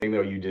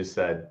everything that you just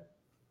said.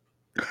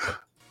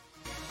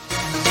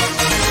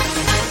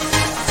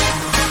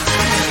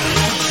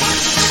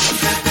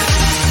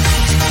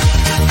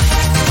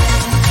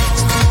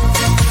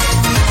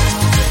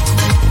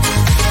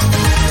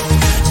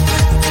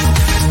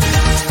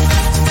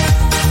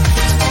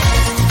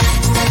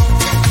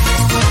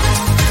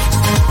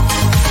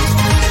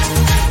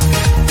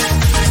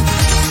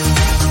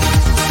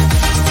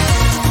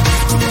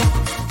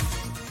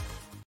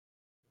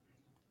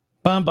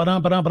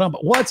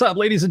 What's up,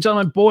 ladies and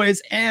gentlemen,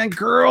 boys and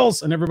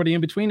girls, and everybody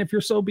in between, if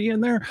you're so being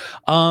there.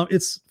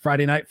 It's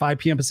Friday night, 5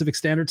 p.m. Pacific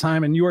Standard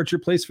Time, and you are at your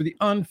place for the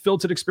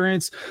Unfiltered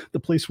experience, the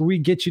place where we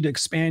get you to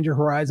expand your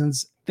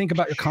horizons, think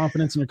about your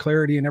confidence and your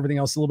clarity and everything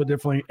else a little bit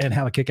differently, and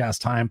have a kick-ass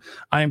time.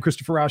 I am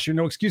Christopher Rausch, your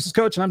No Excuses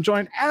coach, and I'm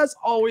joined, as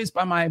always,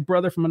 by my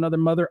brother from another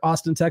mother,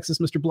 Austin, Texas,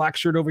 Mr. Black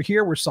Shirt over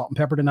here. We're salt and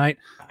pepper tonight.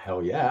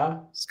 Hell yeah.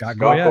 Scott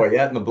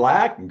Goyette in the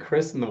black and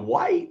Chris in the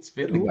white.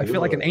 Ooh, I feel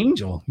like an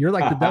angel. You're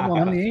like the devil,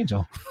 and I'm the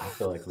angel. I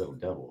feel like a little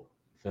devil.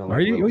 Are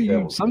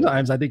you?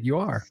 Sometimes I think you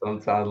are.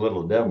 Sometimes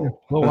little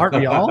devil. Well, aren't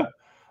we all?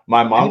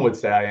 My mom would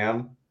say I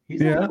am.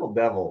 He's a little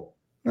devil.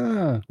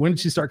 When did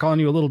she start calling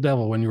you a little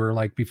devil? When you were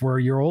like before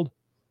a year old?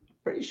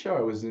 Pretty sure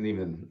I wasn't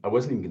even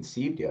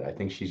conceived yet. I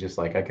think she's just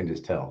like, I can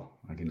just tell.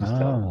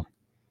 Tell.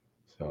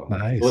 So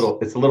nice.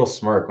 It's a little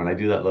smirk when I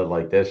do that little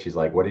like this. She's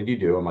like, what did you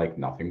do? I'm like,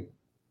 nothing.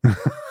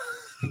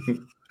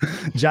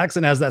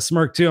 Jackson has that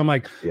smirk too. I'm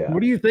like,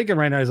 What are you thinking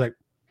right now? He's like,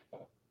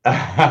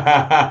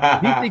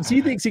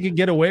 he thinks he can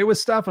get away with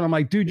stuff, and I'm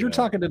like, dude, you're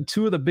talking to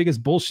two of the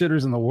biggest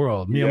bullshitters in the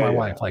world. Me and my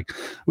wife, like,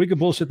 we could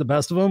bullshit the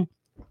best of them.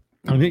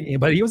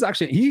 But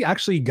he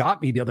actually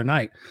got me the other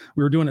night.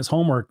 We were doing his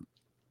homework,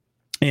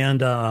 and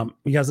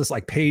he has this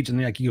like page,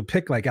 and like you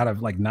pick like out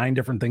of like 9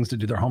 different things to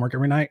do their homework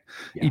every night.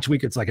 Each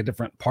week it's like a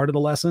different part of the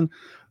lesson.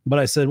 But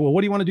I said, well,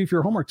 what do you want to do for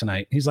your homework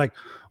tonight? He's like,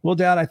 well,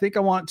 Dad, I think I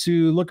want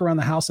to look around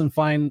the house and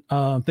find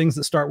things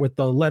that start with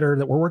the letter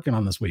that we're working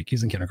on this week.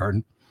 He's in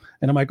kindergarten.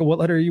 And I'm like, well, what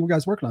letter are you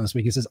guys working on this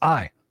week? He says,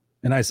 I.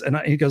 And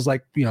he goes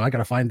like, I got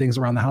to find things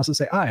around the house that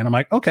say I. And I'm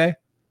like, okay.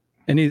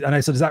 And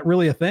I said, is that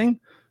really a thing? And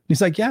he's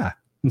like, yeah.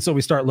 And so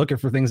we start looking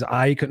for things.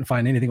 He couldn't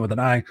find anything with an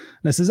I. And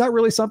I said, is that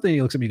really something? He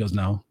looks at me, he goes,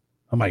 no.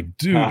 I'm like,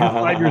 dude, you're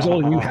 5 years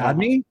old and you had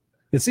me?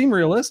 It seemed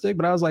realistic,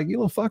 but I was like, you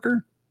little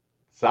fucker.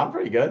 Sound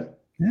pretty good.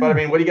 Yeah. But I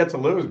mean, what do you got to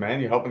lose,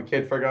 man? You're helping the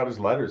kid figure out his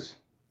letters.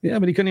 Yeah,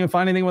 but he couldn't even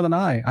find anything with an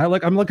I.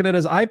 I'm looking at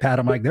his iPad.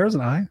 I'm like, there's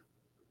an I.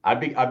 I'd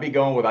be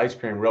going with ice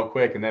cream real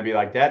quick and then be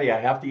like, Daddy, I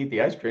have to eat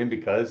the ice cream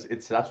because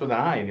it starts with an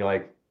I. And you're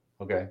like,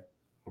 okay.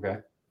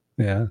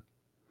 Yeah.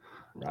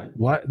 Right.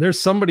 What? There's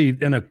somebody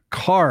in a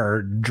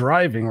car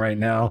driving right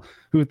now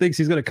who thinks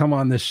he's going to come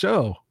on this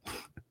show.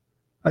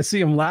 I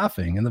see him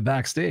laughing in the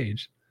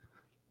backstage.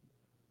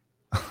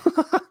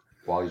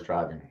 While he's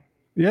driving.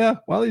 Yeah,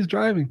 while he's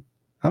driving.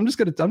 We're just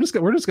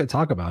gonna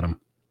talk about him.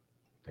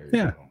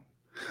 Yeah. Go.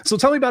 So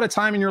tell me about a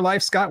time in your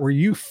life, Scott, where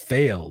you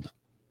failed.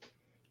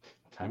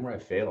 Time where I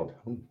failed.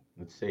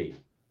 Let's see.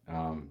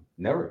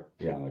 Never.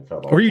 Yeah, I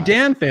failed. Or you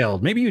Dan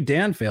failed. Maybe you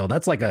Dan failed.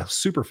 That's like a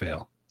super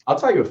fail. I'll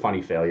tell you a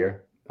funny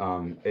failure.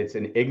 It's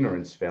an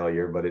ignorance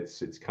failure, but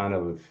it's kind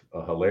of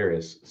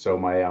hilarious. So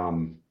my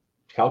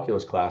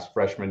calculus class,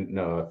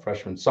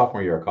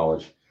 sophomore year of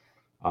college.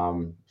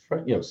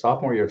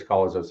 Sophomore year of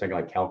college, I was taking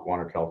like Calc 1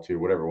 or Calc 2,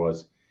 whatever it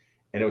was.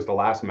 And it was the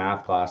last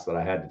math class that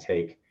I had to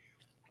take.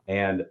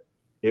 And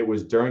it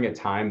was during a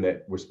time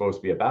that we're supposed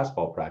to be at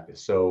basketball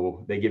practice.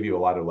 So they give you a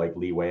lot of like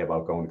leeway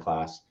about going to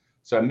class.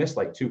 So I missed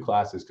like 2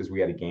 classes because we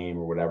had a game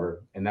or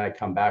whatever. And then I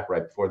come back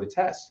right before the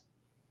test.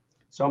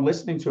 So I'm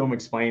listening to him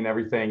explain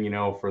everything,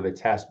 for the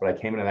test, but I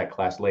came into that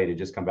class late. I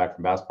just come back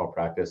from basketball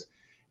practice.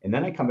 And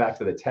then I come back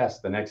to the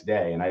test the next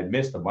day and I had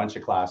missed a bunch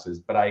of classes,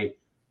 but I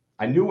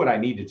knew what I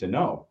needed to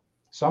know.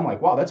 So I'm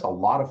like, wow, that's a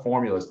lot of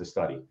formulas to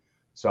study.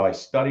 So I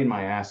studied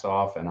my ass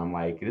off and I'm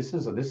like, this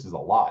is a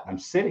lot. I'm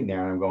sitting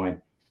there and I'm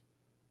going,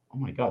 oh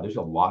my God, there's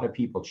a lot of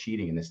people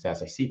cheating in this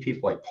test. I see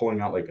people like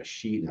pulling out like a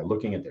sheet and they're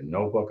looking at their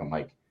notebook. I'm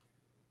like,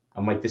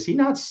 does he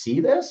not see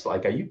this?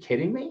 Like, are you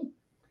kidding me?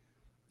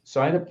 So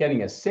I ended up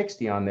getting a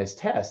 60 on this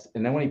test.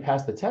 And then when he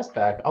passed the test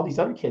back, all these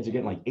other kids are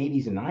getting like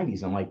 80s and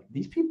 90s. I'm like,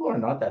 these people are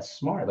not that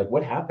smart. Like,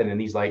 what happened?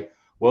 And he's like,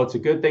 well, it's a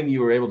good thing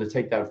you were able to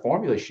take that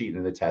formula sheet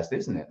into the test,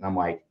 isn't it? And I'm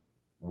like,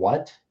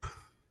 what?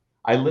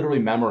 I literally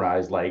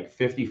memorized like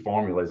 50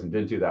 formulas and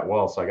didn't do that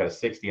well. So I got a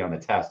 60 on the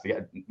test.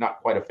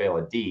 Not quite a fail,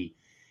 a D.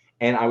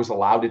 And I was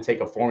allowed to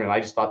take a formula. I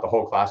just thought the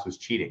whole class was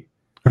cheating.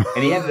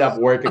 And he ended up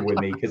working with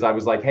me because I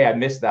was like, hey, I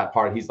missed that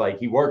part. He's like,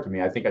 he worked with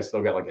me. I think I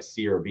still got like a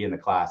C or a B in the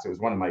class. It was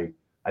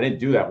I didn't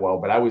do that well,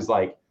 but I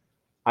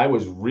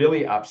was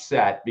really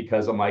upset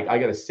because I'm like, I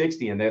got a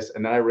 60 in this.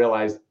 And then I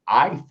realized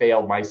I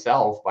failed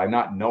myself by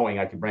not knowing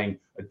I could bring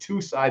a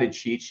 2-sided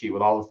cheat sheet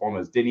with all the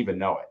formulas, didn't even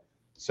know it.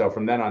 So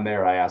from then on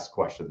there, I asked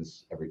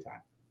questions every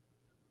time.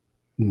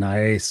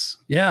 Nice.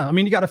 Yeah. I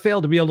mean, you got to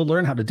fail to be able to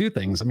learn how to do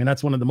things. I mean,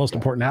 that's one of the most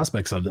important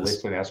aspects of this.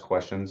 Listen, ask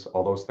questions,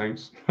 all those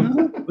things.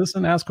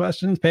 Listen, ask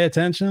questions, pay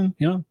attention,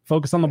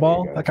 focus on the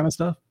ball, that kind of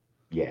stuff.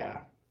 Yeah.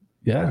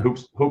 Yeah.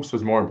 Hoops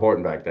was more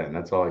important back then.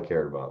 That's all I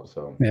cared about.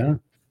 So yeah.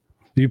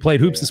 You played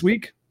hoops this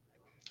week?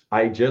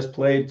 I just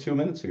played 2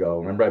 minutes ago.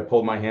 Remember, I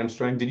pulled my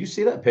hamstring. Did you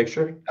see that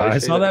picture? I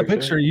saw that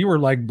picture. You were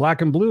like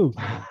black and blue.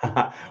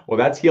 Well,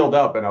 that's healed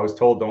up, and I was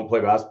told don't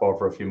play basketball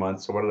for a few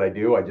months. So what did I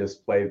do? I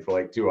just played for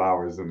like 2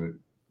 hours, and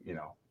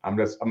I'm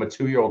a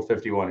 2-year-old,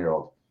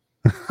 51-year-old.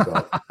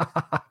 So,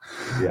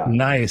 yeah.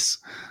 Nice.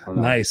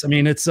 I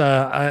mean, it's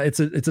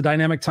a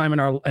dynamic time in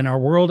our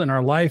world, in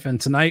our life. And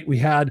tonight we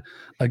had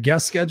a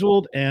guest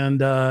scheduled, and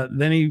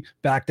then he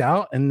backed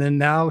out, and then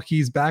now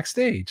he's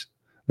backstage.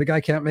 The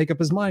guy can't make up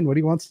his mind what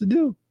he wants to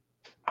do.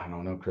 I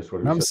don't know, Chris.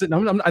 What I'm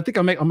sitting. I think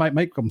I might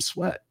make him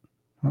sweat.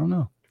 I don't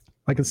know.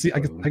 I can see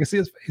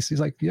his face. He's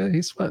like, yeah,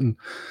 he's sweating.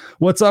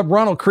 What's up,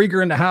 Ronald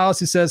Krieger in the house?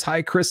 He says,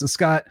 hi, Chris and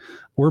Scott.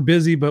 We're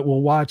busy, but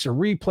we'll watch a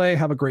replay.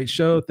 Have a great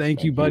show.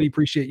 Thank you, buddy.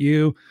 Appreciate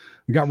you.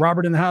 We got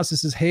Robert in the house. He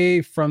says,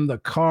 hey, from the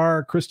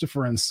car,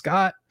 Christopher and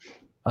Scott.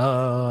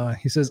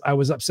 He says, I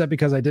was upset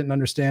because I didn't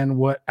understand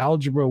what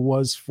algebra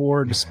was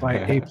for,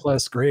 despite A+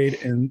 grade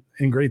in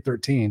grade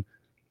 13.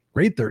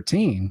 Grade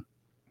 13.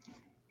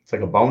 It's like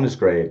a bonus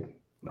grade.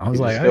 I was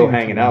like, still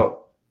hanging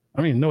out. I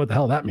don't even know what the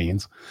hell that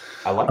means.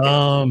 I like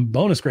it.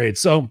 Bonus grade.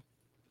 So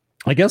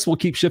I guess we'll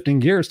keep shifting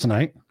gears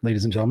tonight,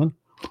 ladies and gentlemen.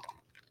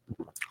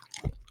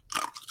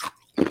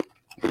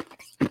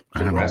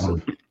 I'm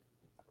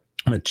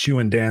gonna chew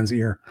in Dan's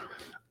ear.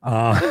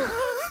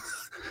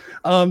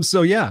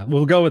 So yeah,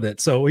 we'll go with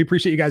it. So we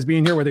appreciate you guys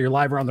being here, whether you're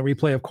live or on the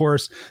replay. Of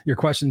course, your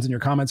questions and your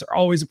comments are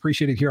always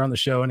appreciated here on the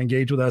show, and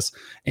engage with us.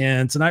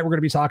 And tonight we're going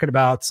to be talking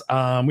about,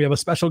 we have a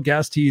special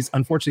guest. He's a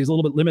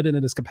little bit limited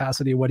in his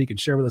capacity of what he can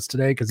share with us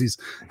today, because he's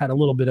had a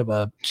little bit of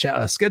a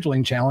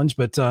scheduling challenge,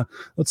 but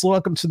let's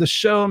welcome to the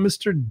show,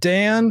 Mr.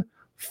 Dan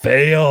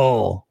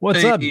Faill.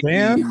 What's up,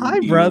 Dan? Hi,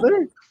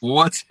 brother.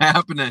 What's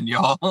happening,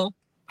 y'all?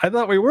 I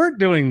thought we weren't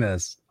doing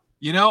this.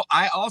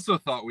 I also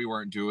thought we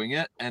weren't doing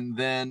it. And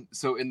then,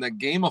 so in the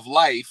game of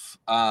life,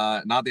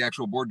 not the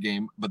actual board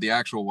game, but the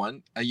actual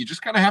one, you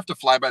just kind of have to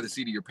fly by the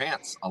seat of your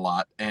pants a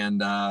lot.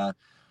 And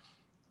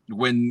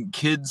when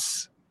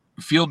kids'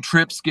 field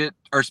trips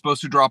are supposed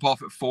to drop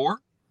off at 4,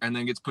 and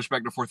then gets pushed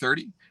back to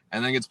 4:30,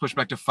 and then gets pushed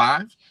back to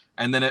 5,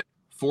 and then at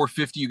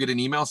 4:50 you get an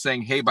email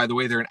saying, hey, by the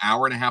way, they're an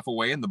hour and a half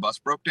away and the bus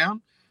broke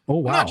down. Oh,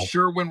 wow. I'm not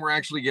sure when we're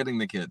actually getting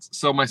the kids.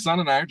 So my son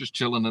and I are just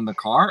chilling in the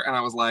car, and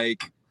I was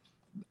like,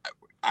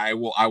 I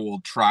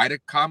will try to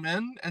come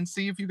in and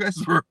see if you guys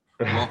were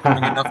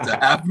welcoming enough to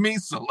have me.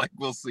 So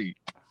we'll see.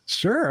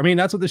 Sure. I mean,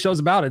 that's what the show's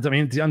about. It's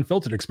the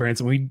unfiltered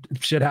experience. And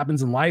shit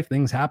happens in life,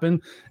 things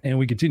happen, and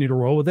we continue to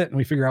roll with it, and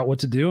we figure out what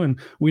to do, and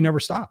we never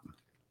stop.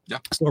 Yeah.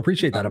 So I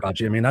appreciate that about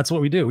you. I mean, that's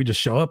what we do. We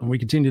just show up and we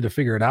continue to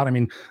figure it out. I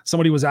mean,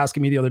 somebody was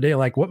asking me the other day,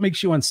 like, what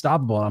makes you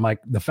unstoppable? And I'm like,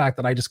 the fact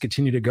that I just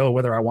continue to go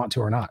whether I want to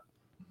or not.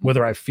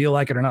 Whether I feel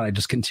like it or not, I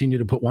just continue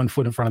to put one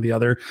foot in front of the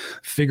other,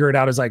 figure it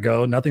out as I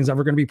go. Nothing's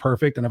ever going to be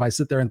perfect. And if I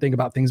sit there and think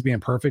about things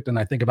being perfect, and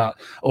I think about,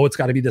 oh, it's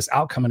got to be this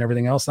outcome and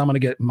everything else, I'm going to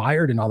get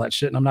mired in all that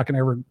shit, and I'm not going to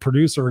ever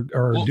produce or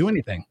do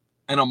anything.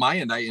 And on my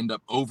end, I end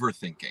up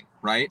overthinking,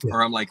 right? Yeah.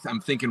 Or I'm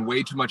thinking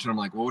way too much, and I'm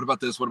like, well, what about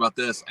this? What about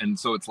this? And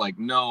so it's like,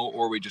 no,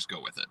 or we just go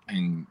with it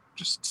and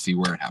just see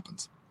where it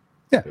happens.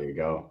 Yeah. There you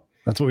go.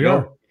 That's what we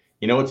are.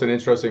 What's an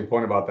interesting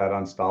point about that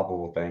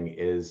unstoppable thing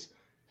is,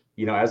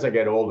 as I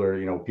get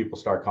older, people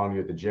start calling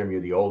you at the gym, you're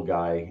the old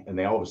guy, and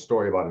they all have a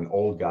story about an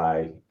old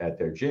guy at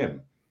their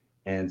gym.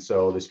 And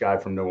so this guy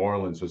from New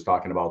Orleans was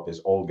talking about this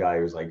old guy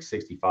who's like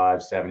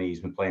 65, 70,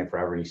 he's been playing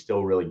forever, and he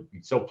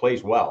still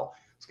plays well.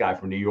 This guy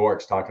from New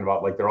York's talking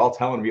about, they're all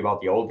telling me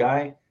about the old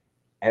guy.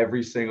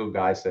 Every single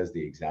guy says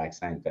the exact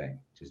same thing.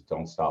 Just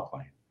don't stop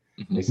playing.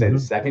 Mm-hmm. They say the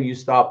second you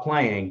stop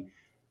playing,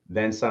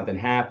 then something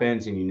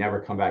happens and you never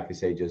come back. They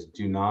say, just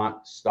do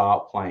not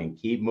stop playing.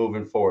 Keep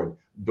moving forward.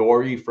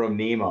 Dory from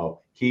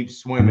Nemo, keep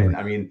swimming.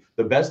 I mean,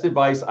 the best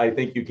advice I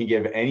think you can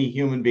give any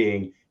human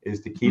being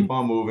is to keep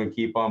on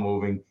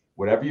moving.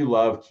 Whatever you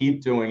love,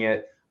 keep doing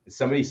it. If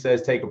somebody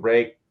says take a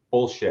break,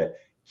 bullshit.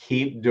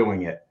 Keep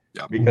doing it.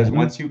 Yeah. Because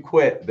once you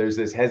quit, there's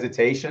this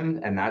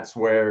hesitation, and that's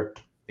where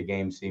the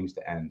game seems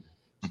to end.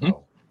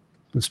 So.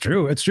 It's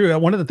true. It's true.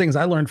 One of the things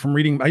I learned from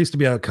reading, I used to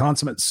be a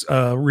consummate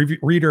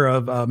reader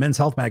of Men's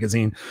Health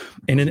magazine.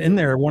 And in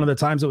there, one of the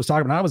times it was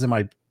talking about, I was in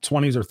my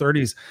 20s or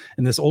 30s,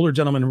 and this older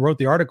gentleman who wrote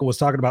the article was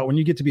talking about when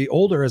you get to be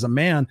older as a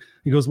man,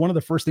 he goes, one of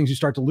the first things you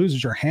start to lose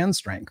is your hand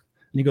strength.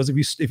 And he goes,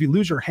 if you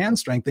lose your hand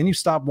strength, then you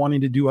stop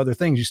wanting to do other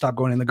things. You stop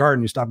going in the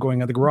garden, you stop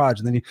going in the garage.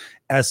 And then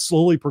as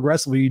slowly,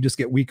 progressively, you just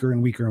get weaker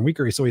and weaker and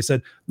weaker. So he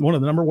said, one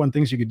of the number one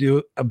things you could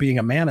do, being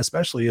a man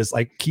especially, is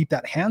keep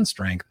that hand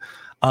strength.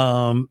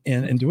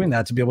 And doing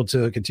that to be able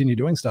to continue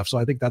doing stuff. So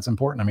I think that's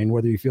important. I mean,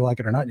 whether you feel like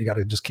it or not, you got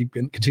to just keep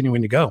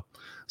continuing to go.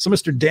 So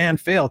Mr. Dan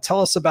Faill, tell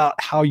us about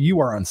how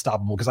you are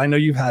unstoppable, because I know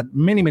you've had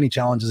many, many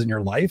challenges in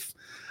your life.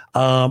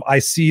 I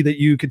see that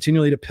you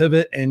continually to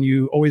pivot, and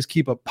you always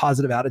keep a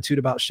positive attitude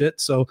about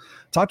shit. So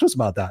talk to us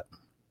about that.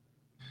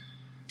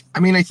 I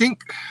mean, I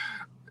think,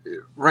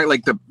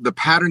 right, the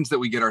patterns that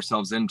we get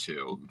ourselves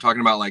into,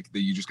 talking about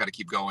you just got to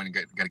keep going and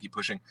got to keep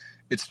pushing.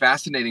 It's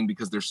fascinating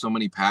because there's so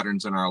many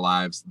patterns in our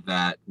lives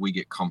that we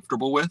get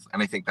comfortable with.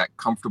 And I think that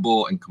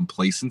comfortable and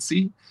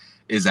complacency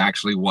is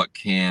actually what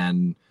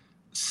can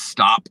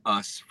stop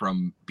us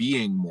from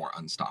being more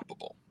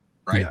unstoppable,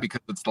 right?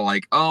 Because it's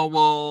like, oh,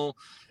 well,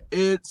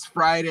 it's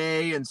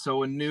Friday, and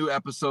so a new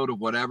episode of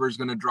whatever is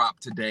going to drop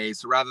today.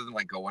 So rather than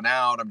like going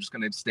out, I'm just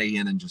going to stay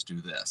in and just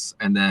do this.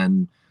 And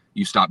then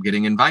you stop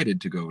getting invited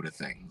to go to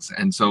things.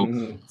 And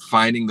so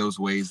finding those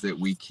ways that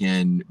we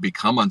can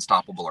become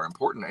unstoppable are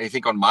important. I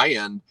think on my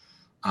end,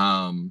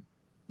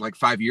 like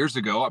 5 years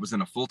ago, I was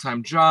in a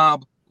full-time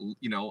job.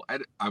 You know,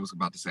 I was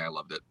about to say I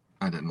loved it.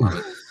 I didn't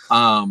love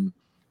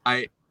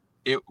it.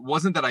 It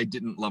wasn't that I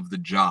didn't love the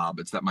job.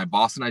 It's that my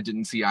boss and I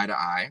didn't see eye to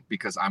eye,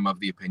 because I'm of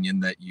the opinion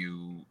that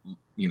you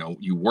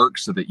work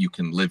so that you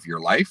can live your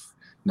life,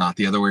 not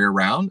the other way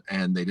around.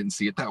 And they didn't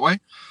see it that way.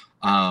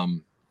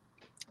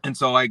 And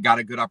so I got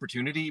a good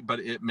opportunity, but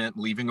it meant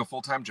leaving a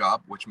full-time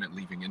job, which meant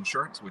leaving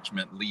insurance, which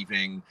meant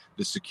leaving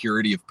the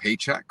security of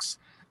paychecks,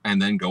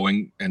 and then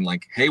going and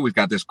like, hey, we've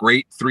got this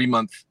great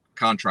 3-month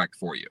contract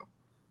for you.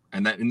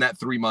 And that in that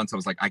 3 months, I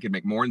was like, I could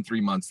make more in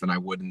 3 months than I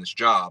would in this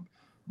job.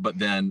 But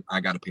then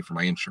I got to pay for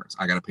my insurance.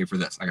 I got to pay for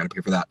this. I got to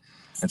pay for that.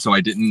 And so I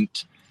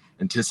didn't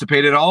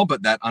anticipate it all.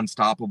 But that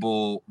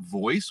unstoppable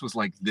voice was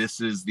like, this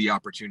is the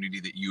opportunity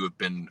that you have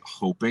been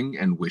hoping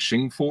and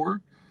wishing for.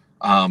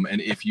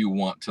 And if you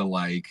want to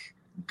like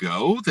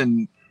go,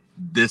 then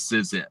this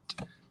is it.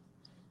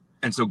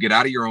 And so get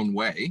out of your own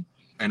way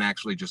and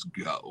actually just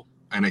go.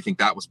 And I think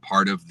that was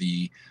part of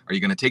are you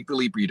going to take the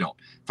leap or you don't?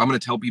 If I'm going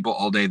to tell people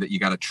all day that you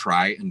got to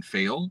try and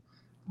fail,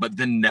 but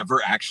then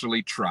never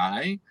actually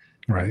try,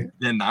 right,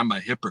 then I'm a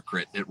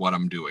hypocrite at what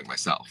I'm doing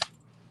myself.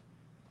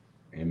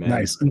 Amen.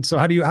 Nice. And so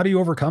how do you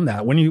overcome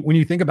that when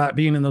you think about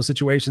being in those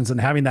situations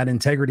and having that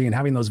integrity and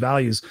having those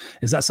values?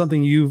 Is that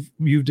something you've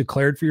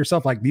declared for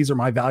yourself? Like, these are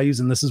my values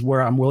and this is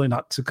where I'm willing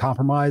not to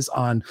compromise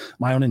on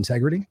my own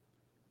integrity?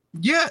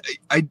 Yeah,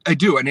 I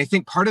do. And I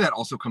think part of that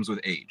also comes with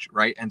age,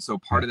 right? And so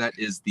part of that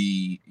is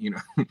I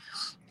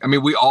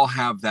mean, we all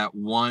have that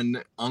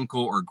one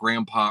uncle or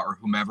grandpa or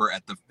whomever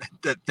at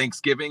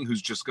Thanksgiving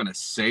who's just going to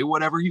say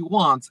whatever he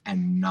wants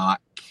and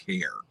not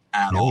care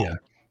at all.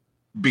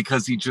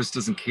 Because he just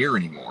doesn't care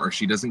anymore.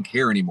 She doesn't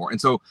care anymore. And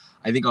so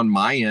I think on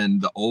my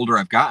end, the older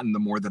I've gotten, the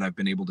more that I've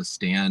been able to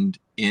stand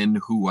in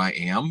who I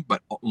am,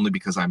 but only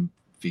because I'm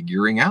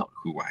figuring out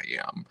who I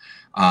am.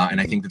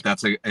 And I think that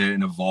that's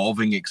an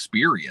evolving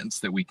experience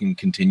that we can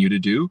continue to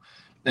do.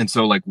 And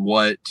so like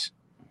what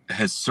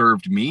has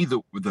served me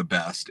the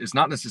best is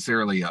not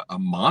necessarily a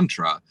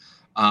mantra,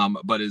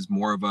 but is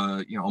more of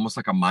a, almost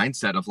like a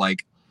mindset of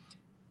like,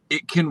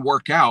 it can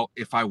work out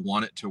if I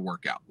want it to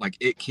work out. Like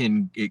it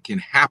can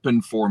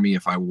happen for me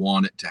if I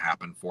want it to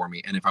happen for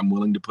me. And if I'm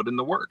willing to put in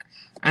the work.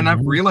 And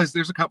I've realized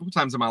there's a couple of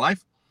times in my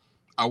life,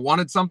 I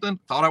wanted something,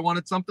 thought I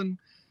wanted something,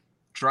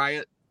 try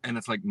it. And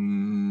it's like,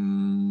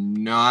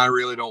 no, I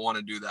really don't want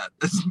to do that.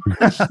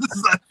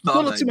 A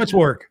little too much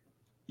work.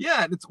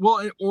 Yeah.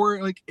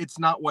 Or like, it's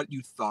not what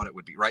you thought it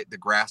would be, right? The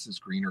grass is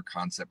greener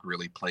concept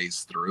really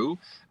plays through.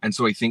 And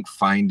so I think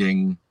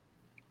finding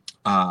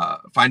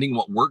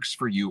what works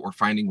for you or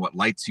finding what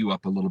lights you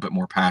up a little bit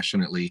more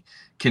passionately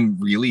can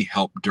really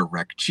help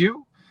direct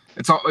you.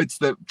 It's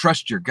the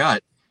trust your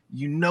gut.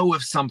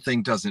 If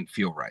something doesn't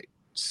feel right.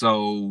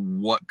 So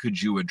what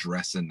could you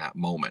address in that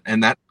moment?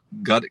 And that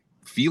gut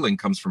feeling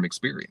comes from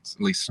experience.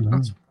 At least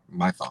that's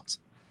my thoughts.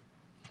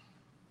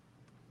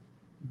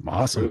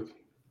 Awesome.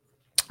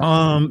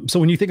 So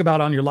when you think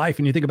about on your life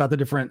and you think about the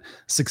different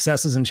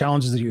successes and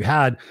challenges that you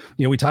had,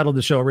 we titled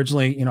the show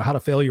originally, how to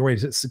fail your way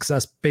to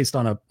success based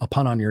on a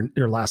pun on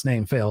your last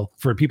name, Faill.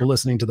 For people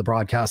listening to the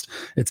broadcast,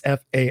 it's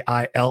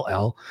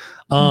Faill.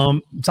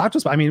 Talk to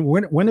us about,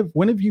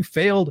 when have you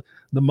failed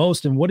the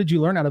most and what did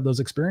you learn out of those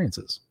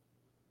experiences?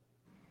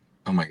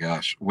 Oh my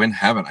gosh. When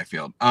haven't I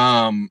failed?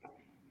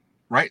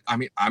 Right.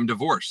 I'm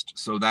divorced,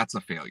 so that's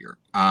a failure.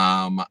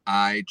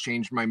 I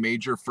changed my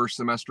major first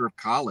semester of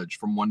college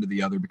from one to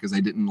the other because I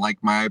didn't like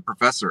my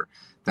professor.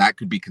 That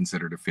could be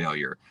considered a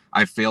failure.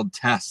 I failed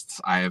tests.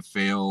 I have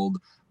failed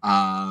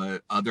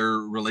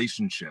other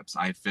relationships.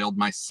 I failed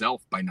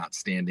myself by not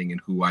standing in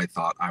who I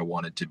thought I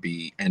wanted to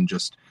be and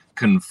just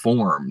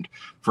conformed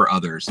for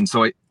others. And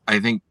so I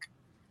think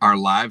our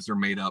lives are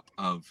made up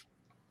of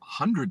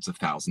hundreds of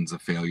thousands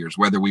of failures.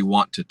 Whether we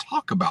want to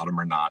talk about them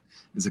or not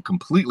is a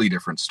completely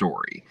different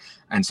story.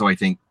 And so I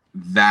think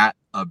that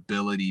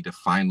ability to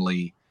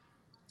finally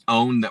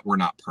own that we're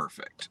not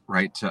perfect,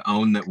 right? To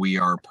own that we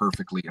are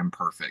perfectly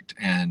imperfect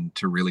and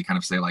to really kind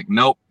of say like,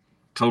 nope,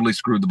 totally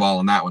screwed the ball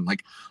on that one.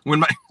 Like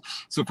when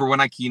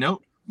I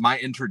keynote, my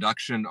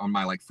introduction on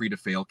my like free to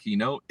fail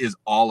keynote is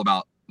all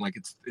about like,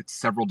 it's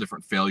several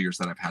different failures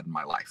that I've had in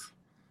my life.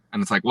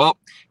 And it's like, well,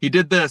 he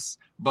did this,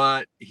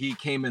 but he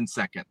came in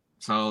second.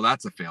 So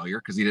that's a failure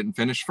because he didn't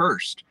finish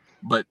first.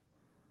 But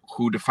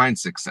who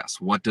defines success?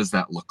 What does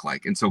that look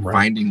like? And so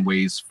finding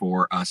ways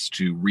for us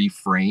to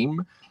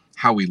reframe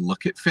how we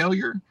look at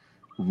failure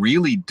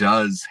really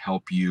does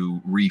help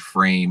you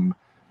reframe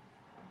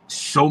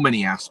so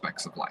many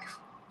aspects of life.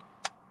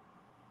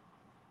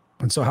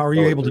 And so how are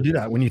you able to do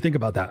that when you think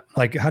about that?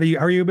 Like, how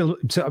are you able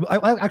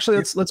to,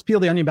 actually, let's peel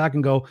the onion back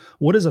and go,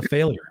 what is a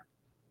failure?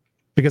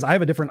 because I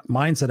have a different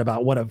mindset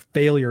about what a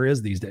failure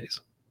is these days.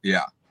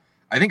 Yeah,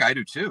 I think I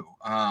do too.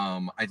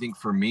 I think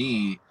for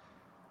me,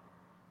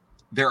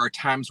 there are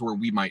times where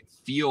we might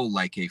feel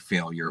like a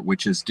failure,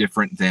 which is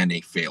different than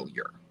a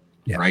failure,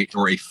 right?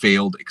 Or a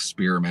failed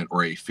experiment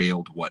or a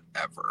failed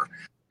whatever.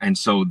 And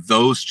so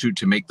those two,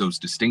 to make those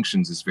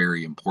distinctions is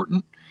very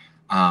important.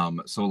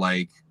 So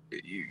like,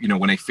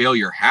 when a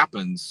failure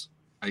happens,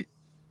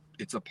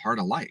 it's a part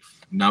of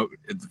life. Now,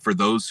 for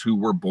those who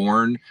were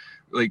born,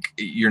 like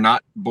you're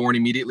not born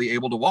immediately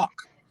able to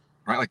walk,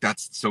 right? Like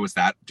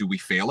do we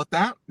fail at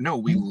that? No,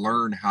 we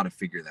learn how to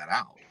figure that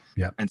out.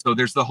 Yeah. And so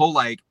there's the whole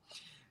like,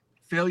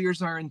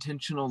 failures are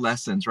intentional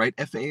lessons, right?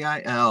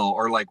 FAIL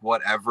or like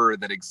whatever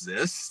that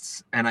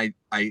exists. And I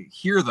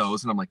hear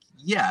those and I'm like,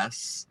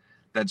 yes,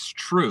 that's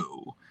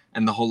true.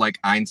 And the whole like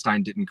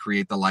Einstein didn't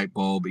create the light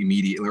bulb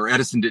immediately, or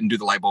Edison didn't do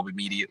the light bulb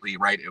immediately,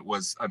 right? It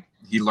was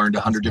he learned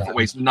 100 different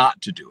ways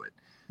not to do it.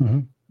 Mm-hmm.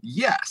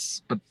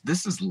 Yes, but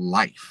this is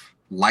life.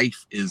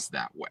 Life is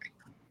that way.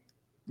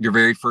 Your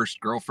very first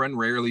girlfriend,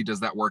 rarely does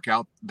that work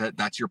out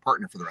that's your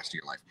partner for the rest of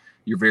your life.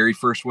 Your very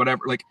first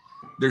whatever, like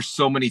there's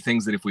so many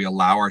things that if we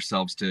allow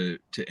ourselves to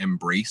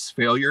embrace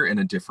failure in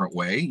a different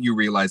way, you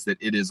realize that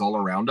it is all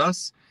around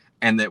us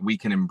and that we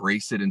can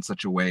embrace it in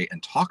such a way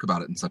and talk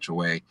about it in such a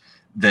way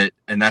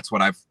and that's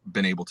what I've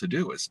been able to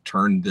do, is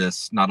turn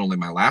this, not only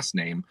my last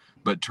name,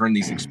 but turn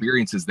these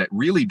experiences that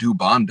really do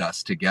bond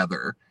us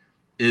together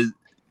is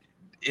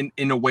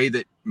in a way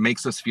that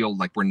makes us feel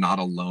like we're not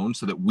alone,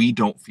 so that we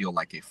don't feel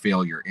like a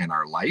failure in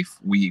our life.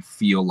 We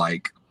feel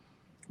like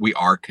we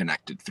are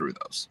connected through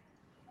those.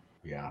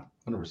 Yeah,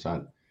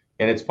 100%.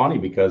 And it's funny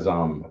because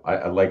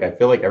I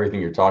feel like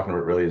everything you're talking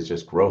about really is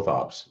just growth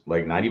ops.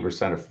 Like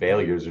 90% of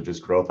failures are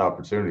just growth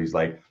opportunities.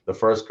 Like the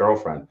first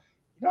girlfriend,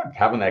 you're not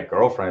having that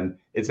girlfriend.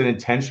 It's an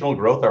intentional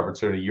growth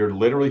opportunity. You're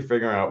literally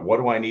figuring out, what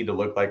do I need to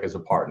look like as a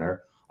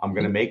partner? I'm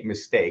going to make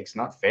mistakes,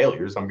 not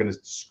failures. I'm going to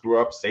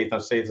screw up, say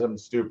something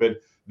stupid.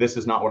 This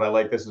is not what I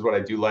like. This is what I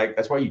do like.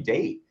 That's why you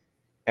date.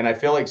 And I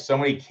feel like so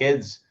many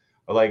kids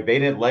are like, they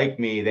didn't like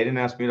me. They didn't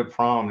ask me to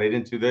prom. They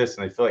didn't do this.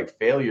 And they feel like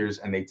failures,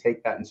 and they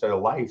take that into their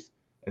life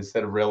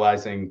instead of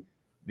realizing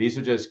these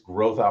are just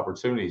growth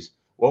opportunities.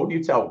 What would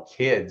you tell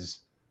kids?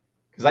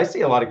 Because I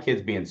see a lot of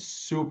kids being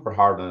super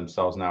hard on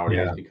themselves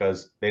nowadays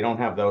because they don't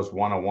have those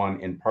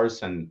one-on-one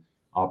in-person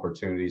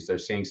opportunities. They're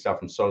seeing stuff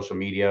from social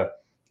media.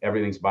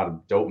 Everything's about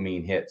a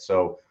dopamine hit.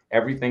 So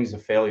everything's a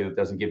failure that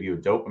doesn't give you a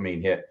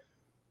dopamine hit.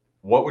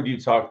 What would you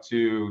talk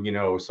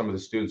to, some of the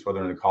students,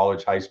 whether in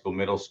college, high school,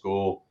 middle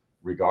school,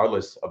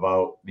 regardless,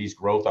 about these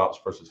growth ops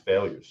versus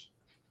failures?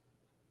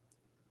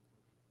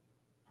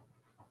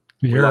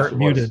 You're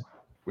muted.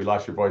 We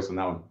lost your voice on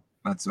that one.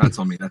 That's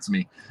on me. That's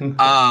me.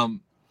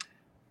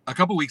 A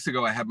couple weeks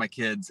ago, I had my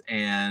kids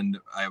and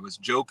I was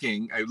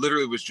joking. I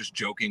literally was just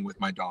joking with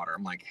my daughter.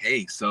 I'm like,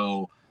 hey,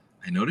 so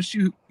I noticed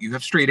you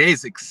have straight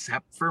A's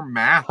except for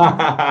math.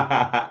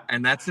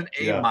 And that's an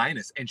A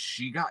minus. And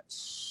she got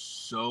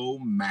so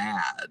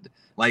mad,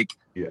 like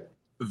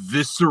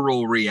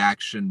visceral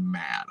reaction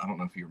mad. I don't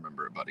know if you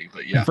remember it, buddy,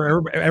 but yeah. And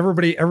for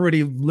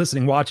everybody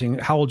listening, watching,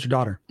 how old's your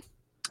daughter?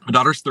 My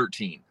daughter's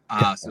 13.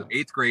 So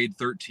 8th grade,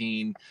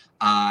 13.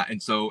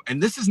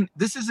 And this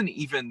isn't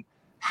even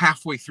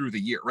halfway through the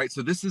year, right?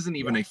 So this isn't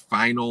even a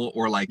final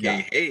or like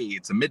hey,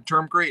 it's a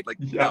midterm grade. Like,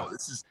 no,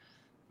 this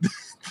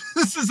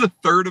is a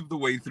third of the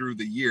way through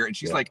the year. And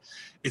she's like,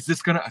 is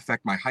this going to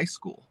affect my high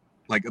school,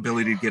 like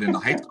ability to get into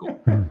high school?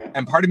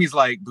 And part of me is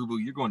like, boo boo,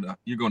 you're going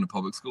to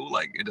public school.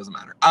 Like, it doesn't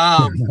matter.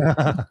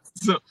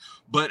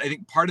 But I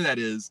think part of that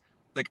is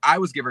like, I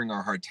was giving her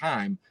a hard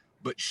time,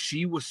 but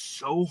she was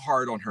so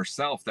hard on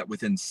herself that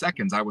within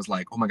seconds I was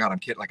like, oh my God, I'm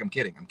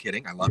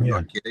kidding. I love you.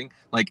 I'm kidding.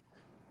 Like,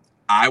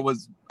 I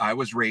was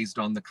raised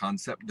on the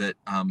concept that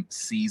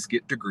C's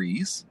get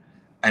degrees.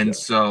 And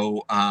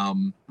so,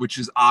 which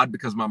is odd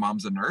because my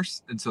mom's a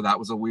nurse. And so that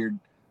was a weird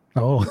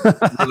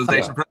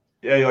realization.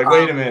 Yeah, you're like,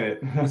 wait a minute.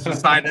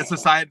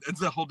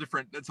 It's a whole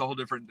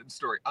different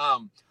story.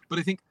 But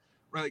I think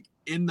like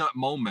in that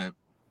moment,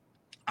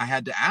 I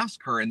had to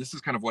ask her, and this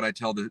is kind of what I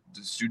tell the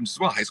students as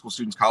well, high school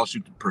students, college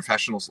students,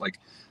 professionals, like,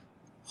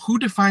 who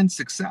defines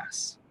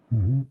success?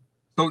 Mm-hmm.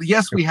 So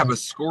yes, we have a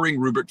scoring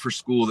rubric for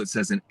school that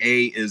says an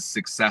A is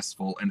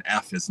successful and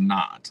F is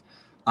not.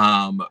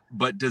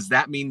 But does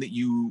that mean that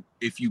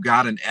if you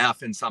got an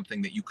F in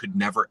something that you could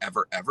never,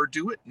 ever, ever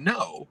do it?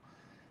 No.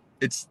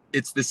 It's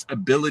this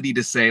ability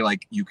to say,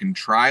 like, you can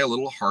try a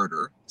little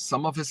harder.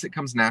 Some of us, it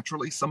comes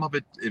naturally. Some of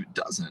it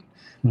doesn't.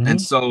 Mm-hmm.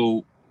 And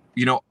so,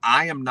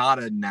 I am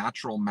not a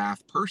natural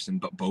math person,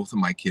 but both of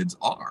my kids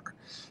are.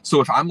 So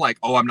if I'm like,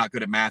 oh, I'm not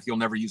good at math, you'll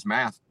never use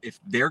math. If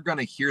they're going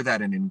to hear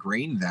that and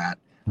ingrain that,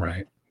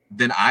 right,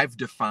 then I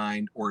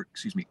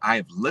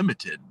have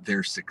limited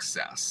their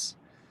success.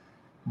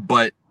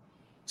 But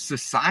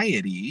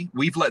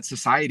we've let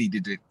society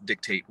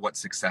dictate what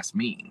success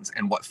means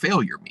and what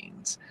failure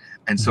means.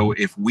 And so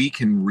if we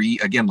can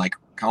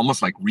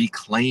almost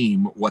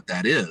reclaim what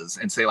that is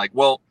and say, like,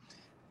 well,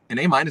 an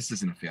A minus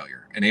isn't a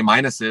failure. An A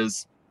minus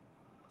is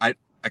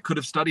I could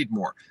have studied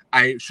more.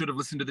 I should have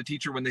listened to the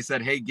teacher when they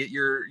said, hey, get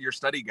your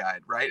study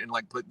guide, right? And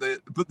like put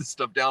the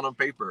stuff down on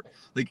paper.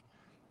 Like,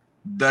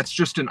 that's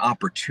just an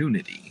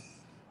opportunity.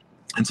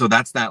 And so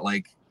that's that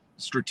like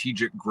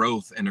strategic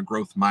growth, and a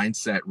growth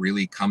mindset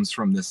really comes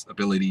from this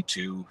ability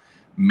to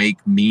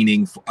make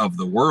meaning of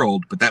the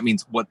world. But that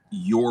means what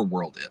your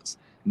world is,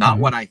 not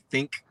what I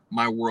think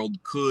my world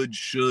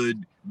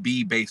should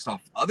be based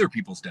off other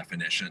people's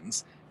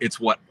definitions. It's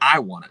what I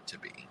want it to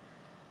be.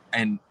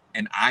 And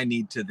I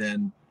need to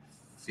then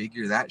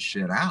figure that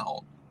shit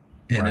out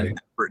in an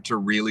effort to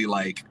really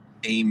like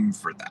aim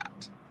for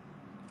that.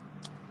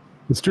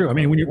 It's true. I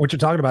mean, what you're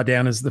talking about,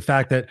 Dan, is the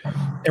fact that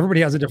everybody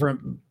has a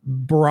different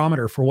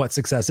barometer for what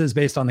success is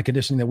based on the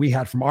conditioning that we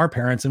had from our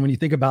parents. And when you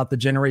think about the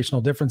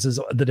generational differences,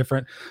 the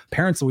different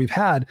parents that we've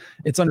had,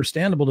 it's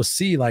understandable to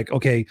see like,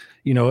 okay,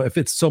 you know, if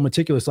it's so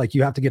meticulous, like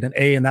you have to get an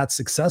A and that's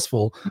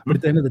successful. But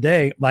at the end of the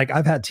day, like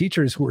I've had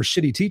teachers who were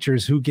shitty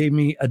teachers who gave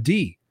me a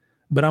D.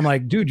 But I'm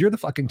like, dude, you're the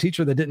fucking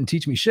teacher that didn't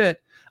teach me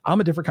shit. I'm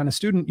a different kind of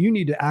student. You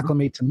need to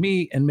acclimate to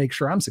me and make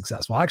sure I'm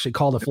successful. I actually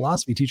called a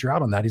philosophy teacher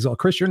out on that. He's like,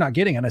 Chris, you're not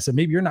getting it. And I said,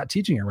 maybe you're not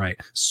teaching it right.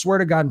 Swear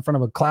to God, in front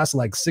of a class of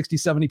like 60,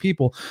 70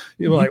 people,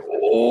 you were like,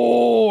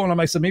 oh,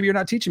 and I said, maybe you're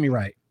not teaching me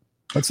right.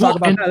 Let's talk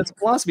about that. It's a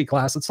philosophy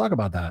class. Let's talk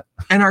about that.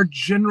 And our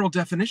general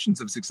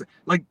definitions of success,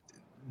 like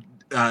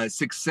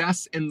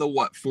success in the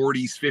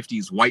 40s,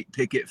 50s, white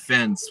picket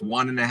fence,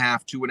 1.5,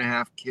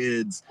 2.5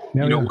 kids,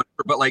 whatever.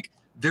 But like,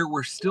 there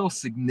were still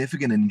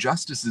significant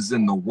injustices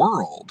in the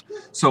world.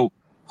 So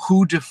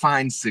who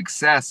defines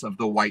success of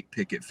the white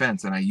picket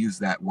fence? And I use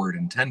that word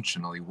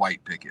intentionally,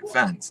 white picket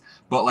fence.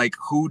 But like,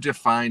 who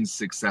defines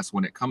success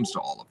when it comes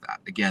to all of that?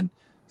 Again,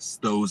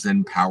 those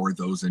in power,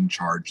 those in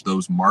charge,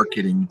 those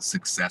marketing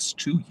success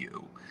to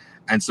you.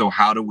 And so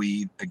how do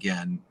we,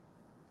 again,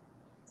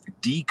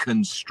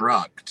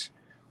 deconstruct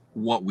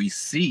what we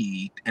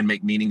see and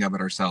make meaning of it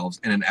ourselves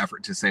in an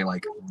effort to say,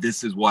 like,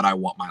 this is what I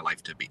want my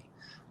life to be.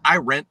 I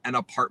rent an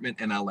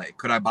apartment in LA.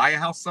 Could I buy a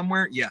house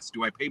somewhere? Yes.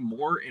 Do I pay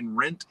more in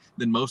rent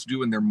than most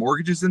do in their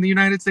mortgages in the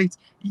United States?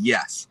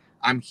 Yes.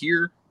 I'm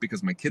here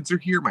because my kids are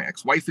here. My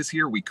ex-wife is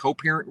here. We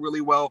co-parent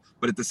really well.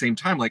 But at the same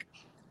time, like,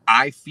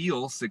 I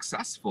feel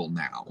successful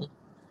now.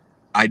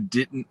 I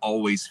didn't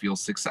always feel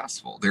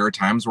successful. There are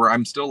times where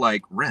I'm still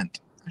like, rent,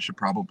 I should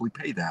probably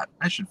pay that.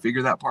 I should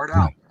figure that part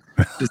out.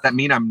 Does that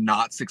mean I'm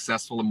not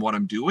successful in what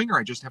I'm doing, or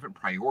I just haven't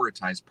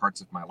prioritized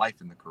parts of my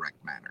life in the correct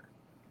manner?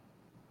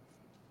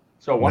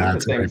 So one of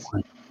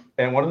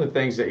the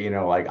things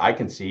that, like I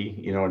can see,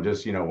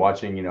 just,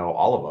 watching,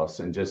 all of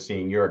us and just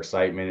seeing your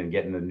excitement and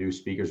getting the new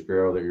speakers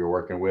bureau that you're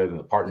working with and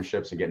the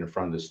partnerships and getting in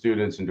front of the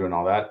students and doing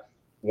all that.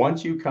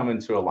 Once you come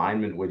into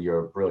alignment with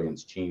your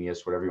brilliance,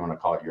 genius, whatever you want to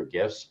call it, your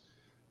gifts,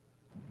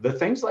 the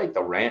things like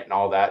the rant and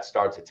all that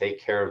start to take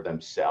care of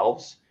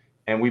themselves.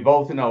 And we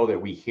both know that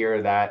we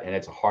hear that, and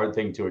it's a hard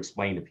thing to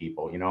explain to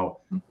people.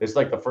 It's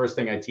like the first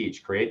thing I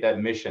teach, create that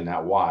mission,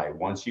 that why.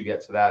 Once you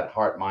get to that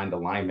heart, mind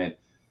alignment,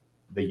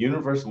 the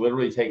universe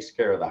literally takes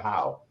care of the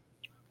how.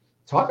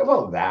 Talk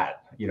about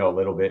that, a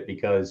little bit,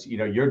 because,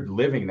 you're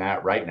living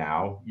that right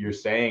now. You're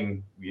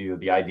saying,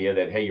 the idea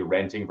that, hey, you're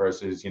renting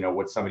versus,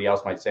 what somebody else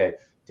might say,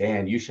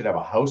 Dan, you should have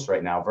a house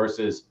right now,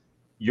 versus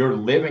you're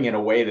living in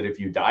a way that if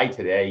you die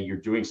today, you're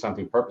doing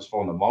something purposeful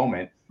in the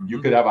moment.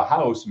 You could have a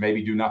house,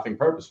 maybe do nothing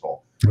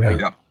purposeful.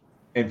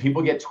 And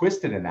people get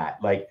twisted in that.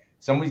 Like,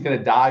 somebody's going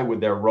to die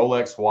with their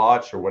Rolex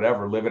watch or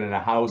whatever, living in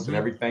a house and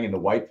everything in the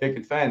white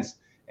picket fence.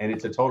 And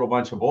it's a total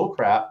bunch of bull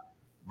crap,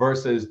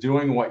 versus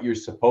doing what you're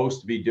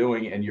supposed to be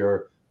doing in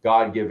your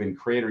God-given,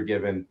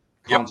 creator-given,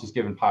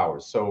 conscious-given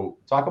powers. So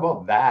talk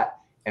about that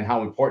and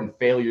how important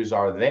failures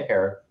are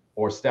there,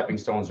 or stepping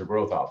stones or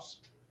growth ups.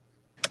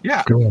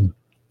 Yeah.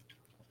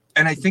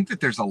 And I think that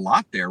there's a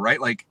lot there,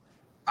 right? Like,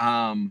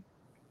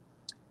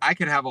 I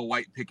could have a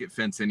white picket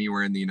fence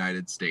anywhere in the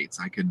United States.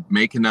 I could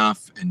make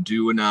enough and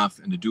do enough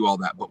and to do all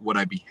that, but would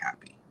I be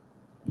happy?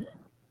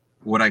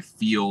 Would I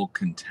feel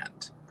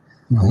content?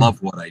 I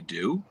love what I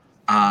do.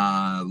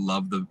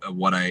 Love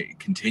what I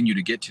continue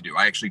to get to do.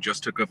 I actually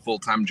just took a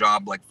full-time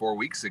job like 4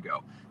 weeks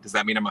ago. Does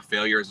that mean I'm a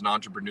failure as an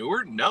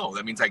entrepreneur? No,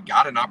 that means I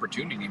got an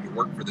opportunity to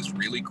work for this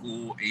really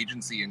cool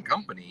agency and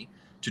company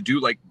to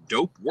do like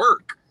dope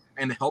work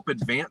and help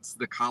advance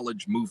the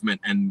college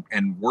movement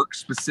and work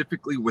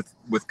specifically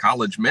with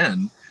college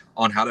men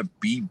on how to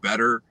be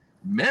better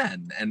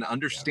men and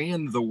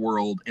understand the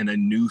world in a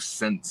new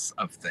sense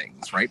of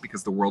things, right?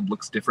 Because the world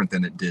looks different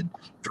than it did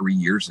 3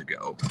 years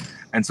ago.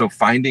 And so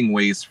finding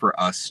ways for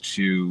us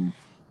to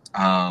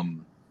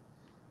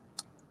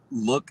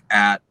look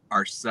at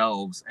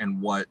ourselves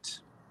and what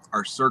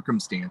our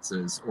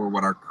circumstances or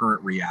what our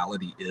current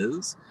reality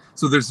is.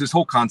 So there's this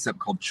whole concept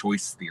called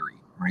choice theory,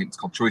 right? It's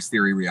called choice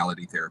theory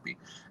reality therapy.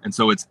 And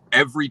so it's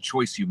every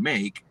choice you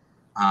make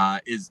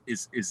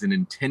is an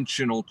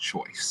intentional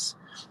choice.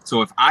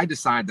 So if I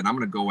decide that I'm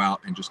going to go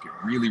out and just get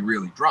really,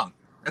 really drunk,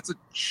 that's a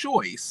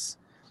choice.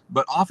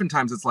 But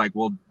oftentimes it's like,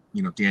 well,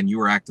 Dan, you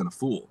were acting a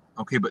fool.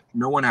 Okay, but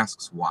no one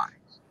asks why.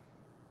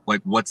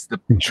 Like, what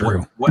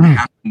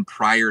happened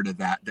prior to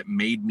that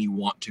made me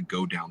want to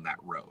go down that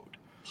road?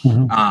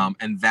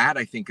 And that,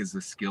 I think, is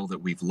the skill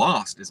that we've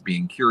lost, is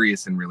being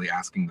curious and really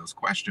asking those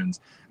questions.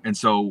 And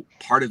so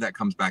part of that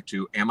comes back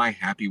to, am I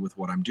happy with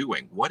what I'm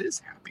doing? What is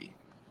happy?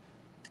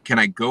 Can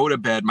I go to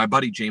bed? My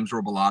buddy, James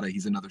Robillata,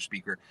 he's another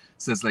speaker,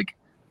 says, like,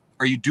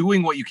 are you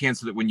doing what you can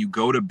so that when you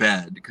go to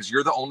bed, because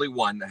you're the only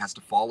one that has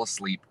to fall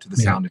asleep to the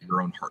sound of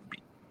your own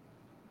heartbeat.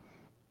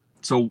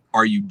 So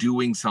are you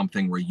doing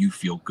something where you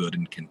feel good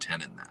and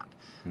content in that?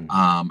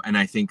 And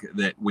I think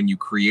that when you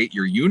create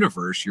your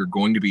universe, you're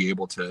going to be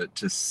able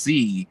to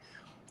see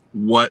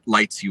what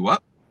lights you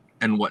up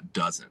and what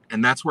doesn't.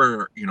 And that's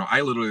where, you know,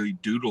 I literally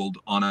doodled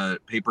on a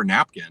paper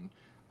napkin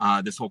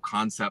this whole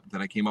concept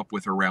that I came up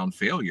with around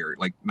failure,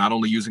 like not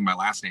only using my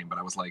last name, but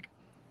I was like,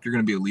 if you're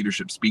going to be a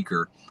leadership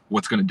speaker,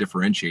 what's going to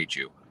differentiate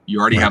you? You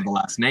already have the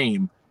last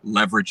name,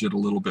 leverage it a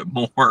little bit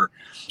more.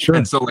 Sure.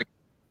 And so, like,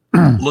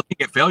 looking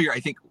at failure,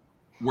 I think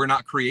we're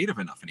not creative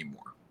enough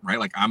anymore, right?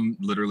 Like, I'm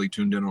literally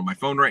tuned in on my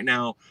phone right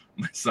now.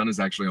 My son is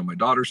actually on my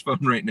daughter's phone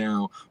right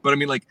now. But I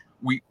mean, like,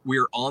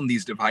 we're on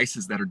these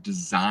devices that are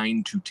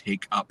designed to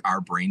take up our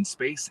brain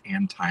space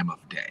and time of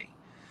day.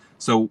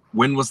 So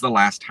when was the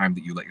last time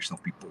that you let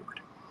yourself be bored?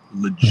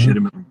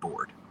 Legitimately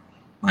bored.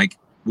 Like,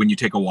 when you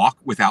take a walk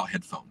without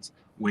headphones,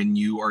 when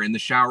you are in the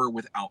shower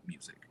without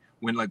music,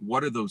 when, like,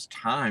 what are those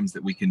times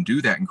that we can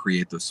do that and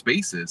create those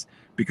spaces?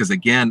 Because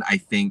again, I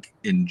think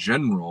in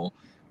general,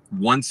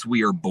 once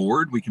we are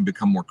bored, we can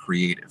become more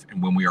creative.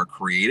 And when we are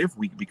creative,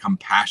 we become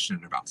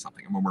passionate about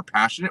something. And when we're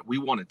passionate, we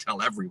want to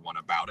tell everyone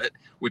about it,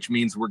 which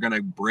means we're going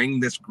to bring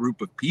this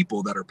group of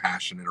people that are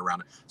passionate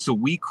around it. So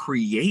we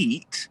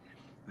create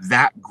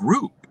that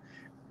group,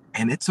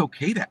 and it's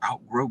okay to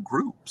outgrow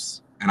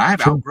groups. And I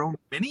have outgrown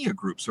many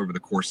groups over the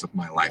course of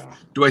my life.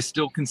 Do I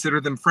still consider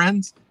them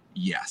friends?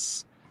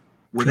 Yes.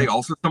 Were they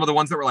also some of the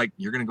ones that were like,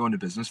 you're going to go into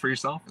business for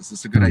yourself? Is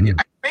this a good idea?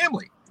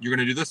 Family, you're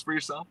going to do this for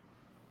yourself?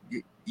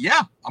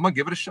 Yeah, I'm going to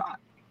give it a shot.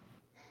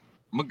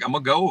 I'm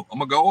going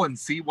to go and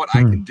see what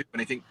I can do.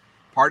 And I think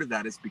part of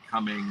that is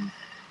becoming,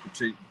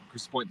 to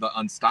Chris' point, the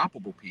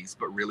unstoppable piece,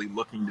 but really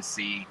looking to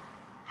see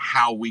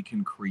how we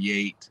can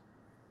create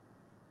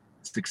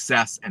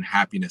success and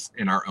happiness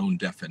in our own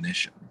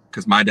definition.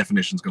 Because my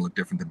definition is going to look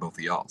different than both of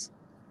y'all's.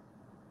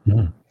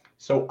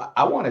 So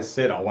I want to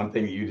sit on one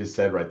thing that you just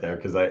said right there,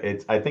 because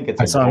I think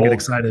it's I saw him get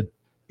excited.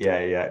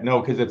 Yeah.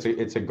 No, because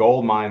it's a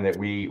gold mine that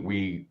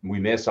we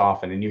miss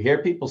often, and you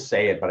hear people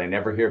say it, but I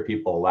never hear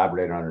people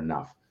elaborate on it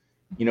enough.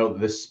 You know,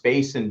 the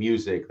space in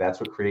music, that's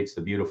what creates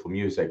the beautiful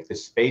music. The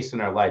space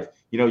in our life.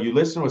 You know, you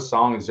listen to a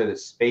song and there's that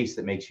space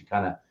that makes you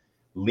kind of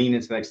lean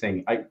into the next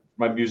thing.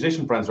 My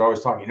musician friends are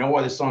always talking, you know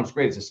why this song's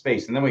great? It's a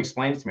space. And then we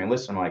explain it to me and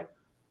listen, I'm like,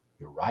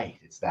 you're right.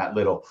 It's that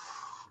little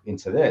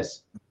into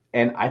this.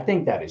 And I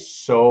think that is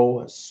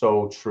so,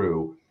 so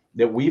true,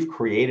 that we've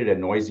created a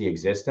noisy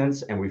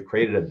existence and we've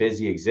created a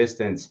busy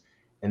existence,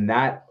 and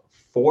that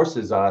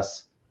forces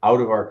us out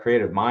of our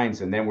creative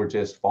minds, and then we're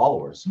just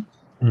followers.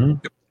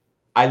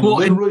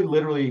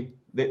 Literally,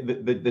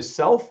 the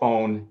cell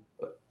phone,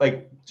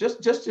 like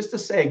just to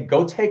say,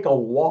 go take a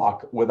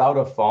walk without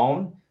a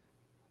phone.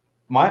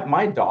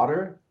 My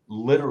daughter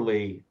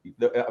literally,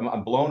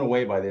 I'm blown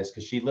away by this,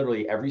 because she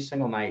literally every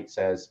single night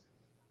says,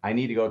 I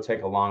need to go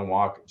take a long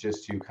walk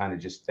just to kind of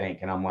just think.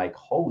 And I'm like,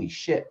 holy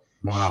shit.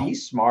 Wow.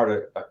 She's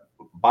smarter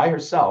by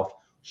herself.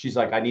 She's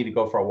like, I need to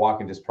go for a walk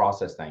and just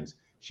process things.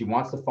 She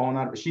wants the phone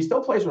on. She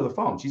still plays with the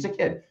phone. She's a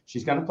kid.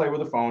 She's going to play with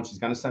the phone. She's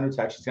going to send her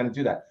text. She's going to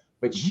do that.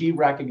 But she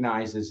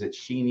recognizes that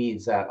she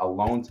needs that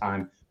alone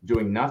time,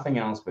 doing nothing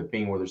else but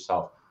being with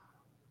herself.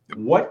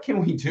 What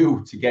can we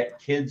do to get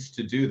kids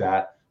to do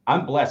that?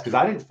 I'm blessed because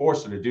I didn't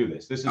force her to do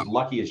this. This is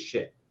lucky as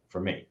shit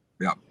for me.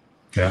 Yeah.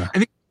 I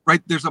think,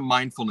 right, there's a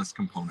mindfulness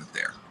component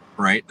there,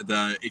 right?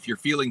 If you're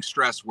feeling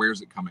stressed,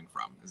 where's it coming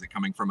from? Is it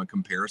coming from a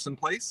comparison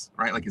place,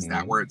 right? Like, is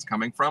that where it's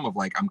coming from? Of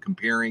like, I'm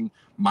comparing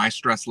my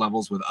stress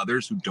levels with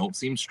others who don't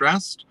seem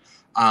stressed.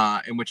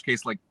 In which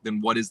case, like,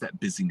 then what is that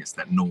busyness,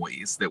 that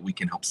noise that we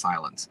can help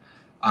silence?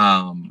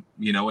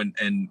 You know,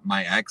 and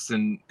my ex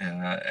and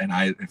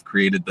I have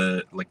created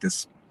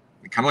this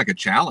kind of like a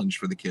challenge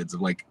for the kids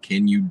of like,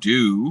 can you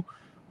do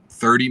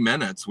 30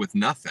 minutes with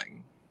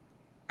nothing?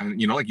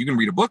 And, you know, like, you can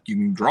read a book, you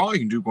can draw, you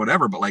can do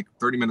whatever, but like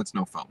 30 minutes,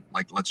 no phone.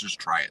 Like, let's just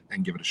try it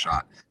and give it a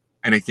shot.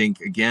 And I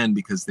think, again,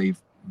 because they've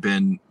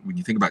been, when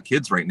you think about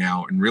kids right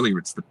now, and really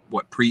it's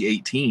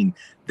pre-18,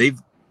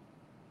 they've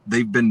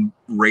been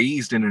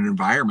raised in an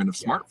environment of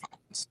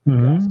smartphones.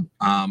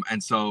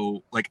 And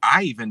so, like,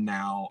 I even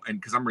now, and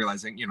because I'm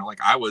realizing, you know, like,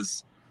 I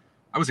was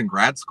in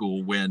grad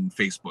school when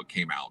Facebook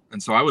came out.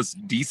 And so I was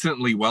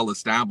decently well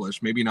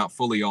established, maybe not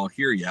fully all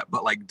here yet,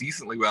 but like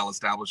decently well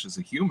established as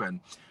a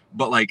human.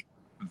 But like,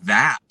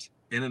 that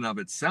in and of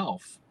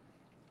itself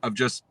of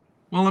just,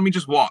 well, let me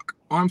just walk.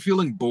 Oh, I'm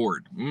feeling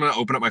bored. I'm going to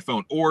open up my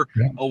phone. Or,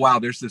 oh, wow,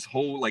 there's this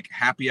whole like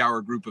happy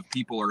hour group of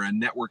people or a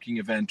networking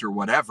event or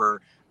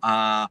whatever.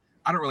 I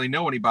don't really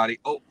know anybody.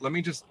 Oh, let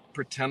me just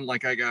pretend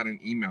like I got an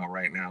email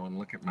right now and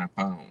look at my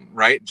phone,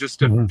 right? Just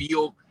to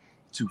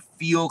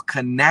feel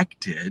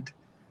connected.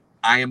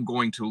 I am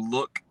going to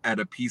look at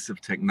a piece of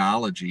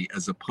technology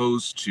as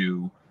opposed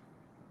to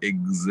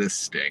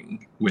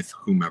existing with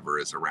whomever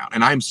is around.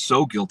 And I'm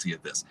so guilty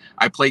of this.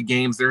 I play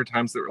games. There are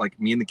times that like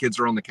me and the kids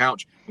are on the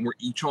couch and we're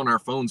each on our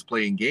phones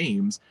playing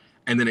games.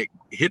 And then it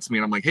hits me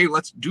and I'm like, hey,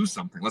 let's do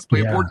something. Let's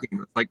play a board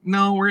game. It's like,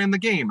 no, we're in the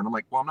game. And I'm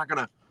like, well, I'm not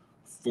going to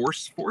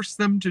force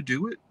them to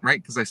do it.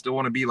 Right. Because I still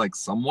want to be like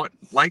somewhat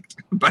liked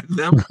by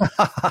them.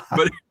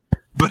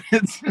 but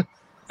it's,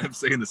 I'm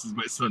saying this is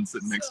my son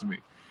sitting next to me.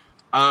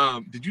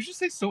 Did you just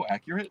say so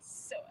accurate?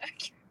 So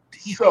accurate.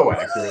 So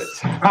accurate.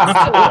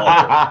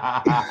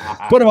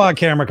 Put him on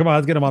camera. Come on,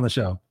 let's get him on the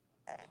show.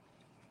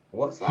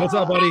 What's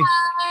up, buddy?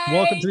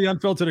 Welcome to the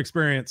Unfiltered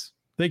experience.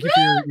 Thank you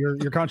for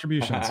your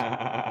contributions.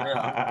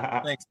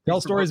 Thanks. Tell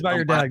stories about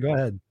your dad. Go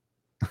ahead.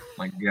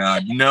 My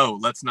God, no,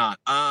 let's not.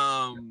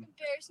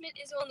 Embarrassment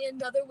is only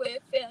another way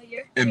of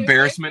failure.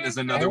 Embarrassment is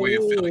another way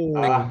of failure.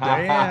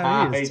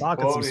 Damn, he's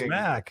talking some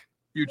smack.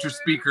 Future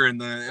speaker in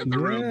the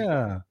room.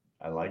 Yeah,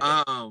 I like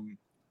it.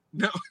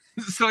 No,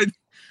 so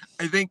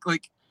I think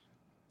like,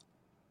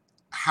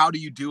 how do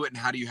you do it and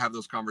how do you have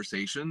those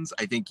conversations?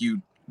 I think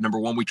number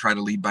one, we try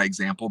to lead by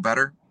example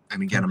better.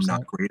 And again, 100%. I'm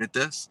not great at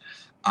this.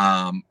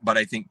 But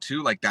I think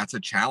too, like that's a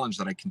challenge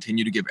that I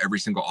continue to give every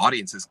single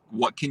audience is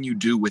what can you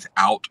do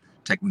without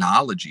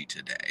technology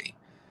today?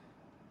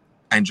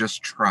 And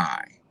just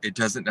try. It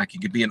doesn't like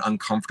it could be an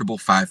uncomfortable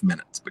 5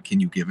 minutes, but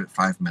can you give it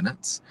 5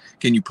 minutes?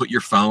 Can you put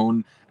your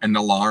phone and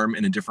alarm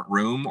in a different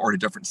room or a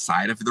different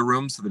side of the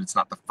room so that it's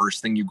not the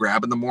first thing you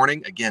grab in the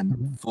morning?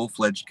 Again,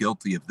 full-fledged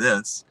guilty of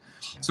this.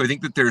 So I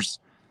think that there's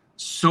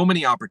so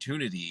many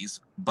opportunities,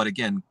 but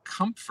again,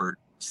 comfort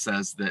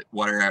says that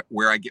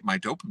where I get my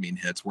dopamine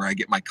hits, where I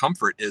get my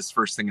comfort is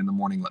first thing in the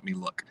morning, let me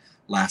look.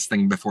 Last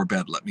thing before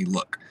bed, let me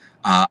look.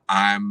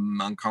 I'm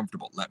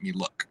uncomfortable, let me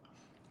look.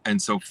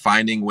 And so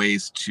finding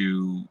ways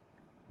to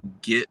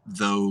get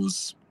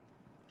those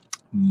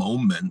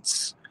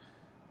moments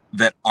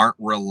that aren't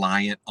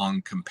reliant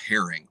on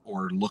comparing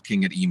or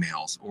looking at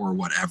emails or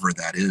whatever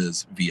that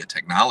is via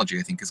technology,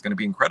 I think is going to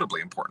be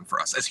incredibly important for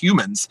us as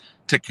humans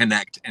to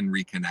connect and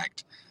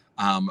reconnect.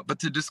 But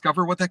to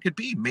discover what that could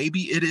be.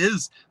 Maybe it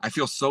is, I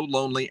feel so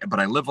lonely, but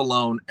I live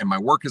alone and my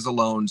work is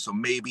alone. So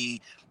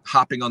maybe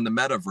hopping on the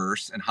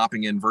metaverse and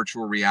hopping in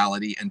virtual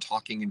reality and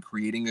talking and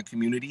creating a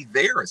community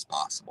there is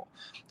possible.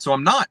 So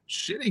I'm not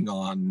shitting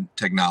on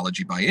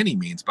technology by any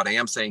means, but I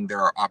am saying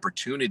there are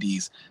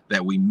opportunities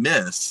that we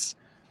miss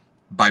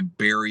by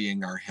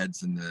burying our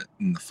heads in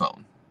the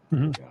phone.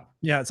 Mm-hmm.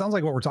 Yeah, it sounds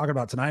like what we're talking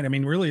about tonight. I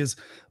mean, really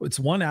it's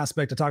one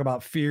aspect to talk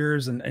about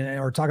fears and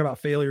or talk about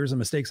failures and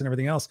mistakes and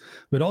everything else,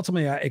 but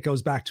ultimately it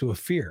goes back to a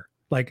fear.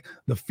 Like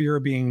the fear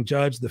of being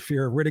judged, the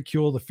fear of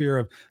ridicule, the fear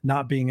of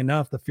not being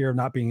enough, the fear of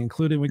not being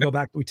included.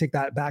 We take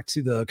that back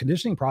to the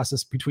conditioning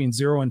process between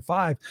 0 and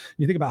 5.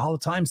 You think about all the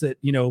times that,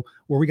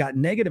 where we got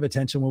negative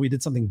attention when we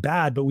did something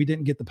bad, but we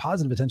didn't get the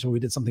positive attention when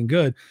we did something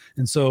good.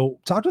 And so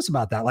talk to us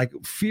about that. Like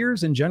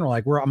fears in general,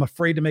 like I'm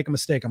afraid to make a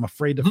mistake. I'm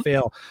afraid to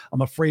fail.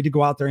 I'm afraid to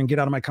go out there and get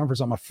out of my comfort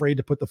zone. I'm afraid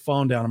to put the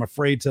phone down. I'm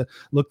afraid to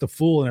look the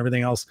fool and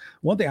everything else.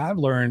 One thing I've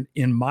learned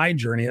in my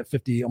journey at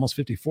 50, almost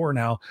 54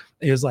 now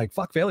is like,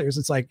 fuck failures.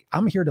 It's like,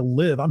 I'm here to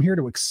live. I'm here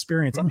to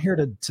experience. I'm here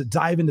to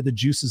dive into the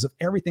juices of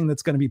everything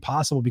that's going to be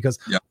possible because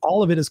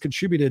all of it has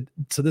contributed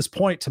to this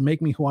point to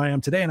make me who I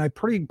am today. And I'm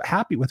pretty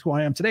happy with who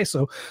I am today.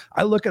 So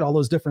I look at all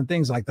those different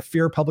things like the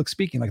fear of public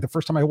speaking. Like the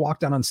first time I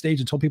walked out on stage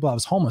and told people I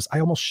was homeless, I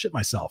almost shit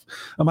myself.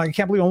 I'm like, I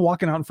can't believe I'm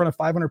walking out in front of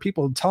 500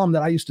 people and tell them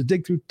that I used to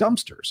dig through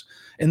dumpsters,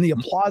 and the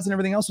applause and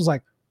everything else was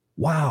like,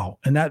 wow.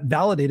 And that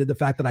validated the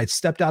fact that I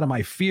stepped out of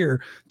my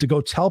fear to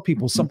go tell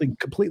people something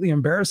completely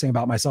embarrassing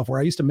about myself, where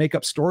I used to make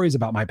up stories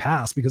about my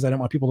past because I didn't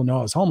want people to know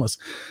I was homeless.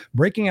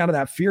 Breaking out of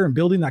that fear and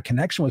building that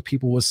connection with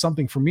people was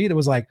something for me that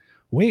was like,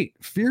 wait,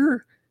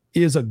 fear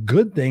is a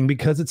good thing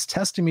because it's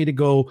testing me to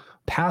go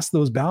past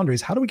those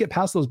boundaries. How do we get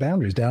past those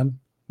boundaries, Dan?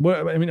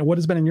 What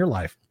has been in your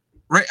life?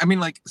 Right. I mean,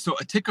 like, so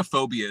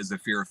aticophobia is a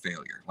fear of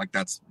failure. Like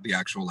that's the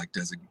actual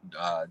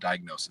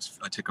diagnosis,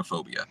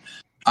 aticophobia.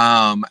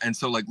 And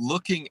so like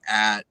looking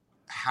at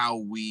how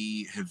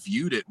we have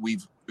viewed it,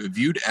 we've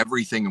viewed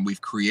everything and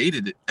we've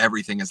created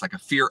everything as like a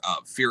fear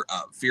of,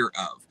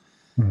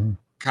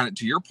 kind of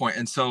to your point.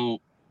 And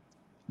so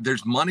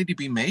there's money to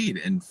be made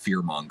in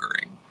fear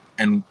mongering.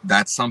 And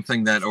that's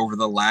something that over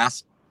the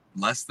last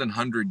less than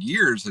 100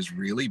 years has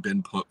really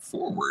been put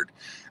forward.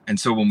 And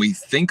so when we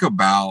think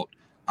about,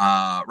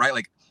 right,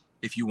 like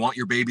if you want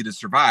your baby to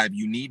survive,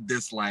 you need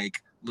this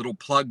like little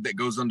plug that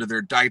goes under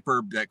their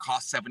diaper that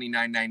costs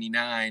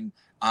 $79.99,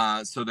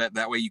 so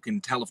that way you can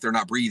tell if they're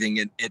not breathing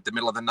at the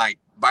middle of the night.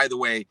 By the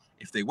way,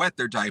 if they wet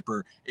their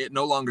diaper,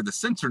 the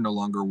sensor no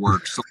longer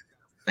works. So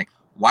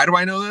why do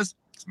I know this?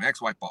 Because my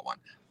ex-wife bought one.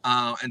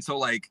 And so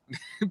like,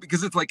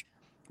 because it's like,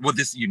 well,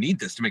 you need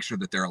this to make sure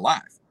that they're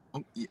alive.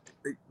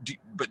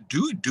 But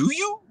do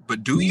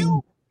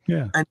you?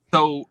 Yeah. And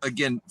so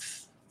again,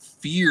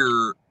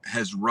 fear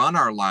has run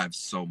our lives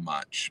so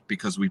much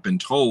because we've been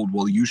told,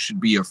 well, you should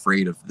be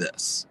afraid of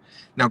this.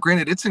 Now,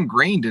 granted, it's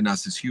ingrained in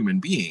us as human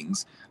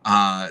beings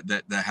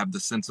that have the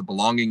sense of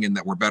belonging and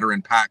that we're better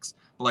in packs.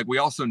 But like we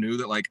also knew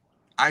that like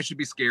I should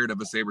be scared of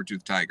a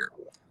saber-toothed tiger.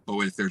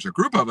 but if there's a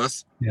group of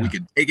us, we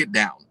could take it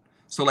down.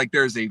 So like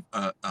there's a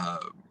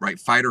right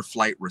fight or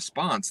flight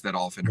response that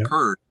often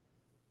occurs.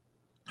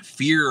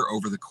 Fear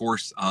over the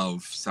course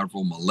of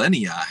several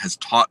millennia has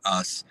taught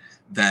us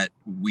that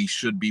we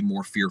should be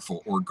more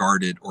fearful or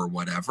guarded or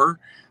whatever.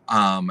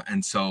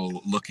 And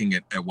so looking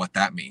at what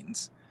that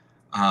means.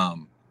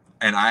 And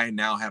I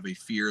now have a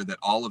fear that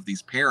all of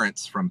these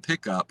parents from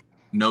pickup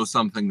know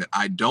something that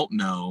I don't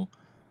know.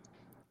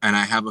 And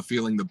I have a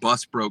feeling the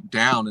bus broke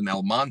down in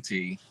El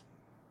Monte.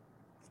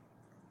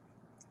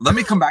 Let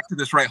me come back to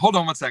this, right? Hold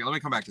on one second. Let me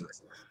come back to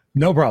this.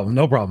 No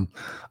problem.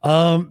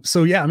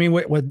 So yeah, I mean,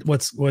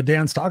 what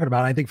Dan's talking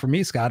about, I think for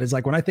me, Scott, is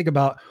like when I think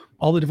about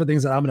all the different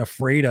things that I'm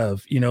afraid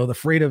of,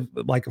 afraid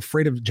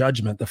of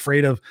judgment,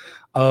 afraid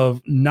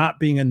of not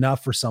being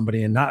enough for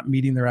somebody and not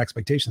meeting their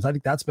expectations. I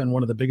think that's been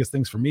one of the biggest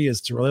things for me,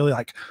 is to really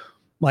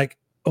like,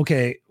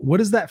 okay, what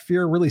is that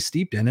fear really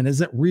steeped in? And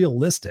is it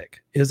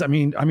realistic? I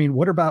mean,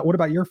 what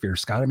about your fear,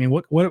 Scott? I mean,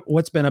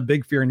 what's been a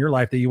big fear in your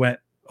life that you went,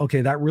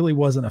 okay, that really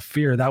wasn't a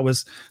fear. That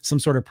was some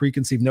sort of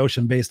preconceived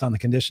notion based on the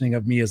conditioning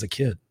of me as a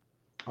kid.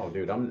 Oh,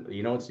 dude,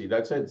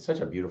 that's such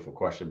a beautiful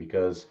question,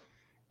 because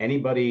I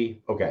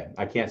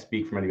can't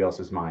speak from anybody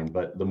else's mind,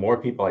 but the more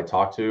people I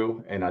talk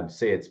to, and I'd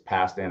say it's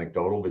past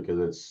anecdotal because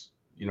it's,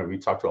 you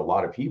talk to a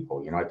lot of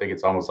people, I think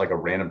it's almost like a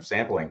random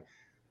sampling,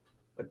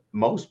 but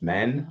most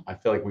men, I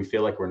feel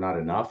like we're not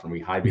enough and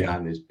we hide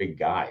behind these big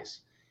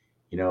guys,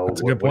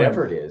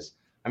 whatever it is.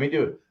 I mean,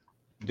 dude,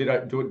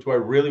 do I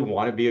really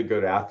want to be a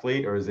good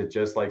athlete, or is it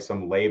just like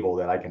some label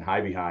that I can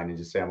hide behind and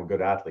just say I'm a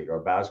good athlete or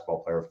a basketball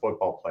player or a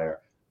football player?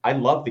 I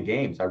love the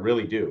games. I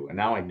really do. And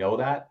now I know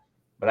that,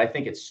 but I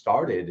think it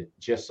started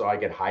just so I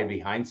could hide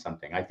behind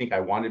something. I think I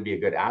wanted to be a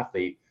good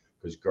athlete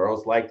because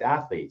girls liked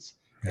athletes.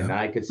 Yeah. And then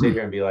I could sit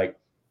here and be like,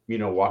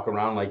 walk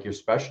around like you're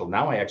special.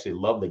 Now I actually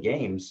love the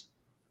games,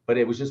 but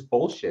it was just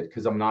bullshit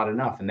because I'm not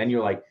enough. And then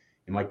you're like,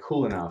 am I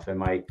cool enough?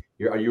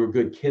 Are you a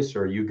good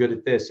kisser? Are you good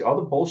at this? All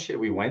the bullshit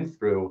we went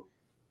through.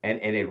 And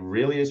it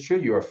really is true.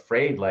 You're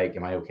afraid, like,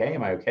 am I okay?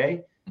 Am I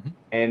okay? Mm-hmm.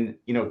 And,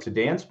 to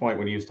Dan's point,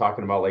 when he was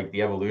talking about like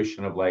the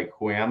evolution of like,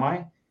 who am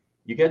I?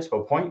 You get to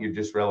a point, you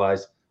just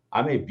realize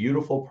I'm a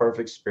beautiful,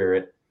 perfect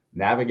spirit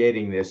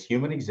navigating this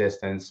human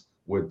existence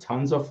with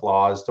tons of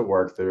flaws to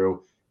work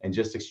through and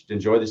just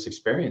enjoy this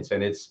experience.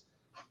 And it's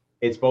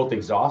both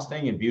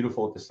exhausting and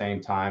beautiful at the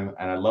same time.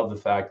 And I love the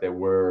fact that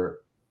we're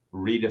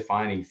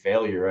redefining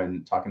failure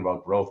and talking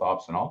about growth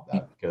ops and all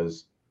that,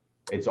 because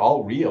it's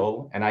all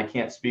real. And I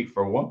can't speak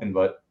for a woman,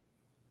 but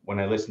when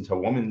I listen to a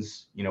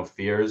woman's,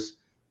 fears,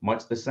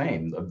 much the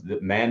same. The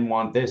men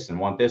want this and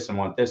want this and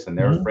want this, and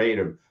they're afraid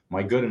of, am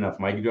I good enough?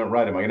 Am I doing it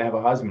right? Am I going to have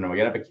a husband? Am I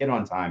going to have a kid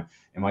on time?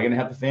 Am I going to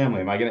have the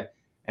family?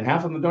 And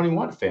half of them don't even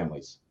want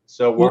families.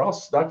 So we're all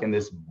stuck in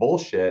this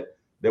bullshit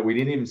that we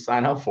didn't even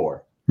sign up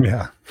for.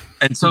 Yeah.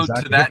 And so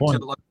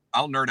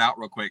I'll nerd out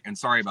real quick, and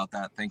sorry about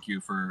that. Thank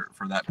you for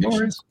that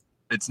patience.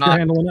 It's not, you're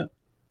handling it.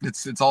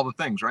 It's all the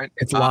things, right?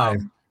 It's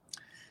live.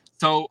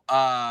 So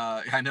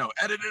I know,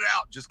 edit it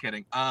out. Just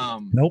kidding.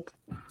 Nope.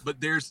 But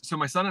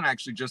my son and I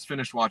actually just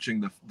finished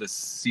watching the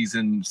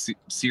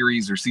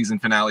series or season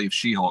finale of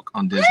She-Hulk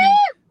on Disney.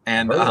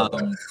 And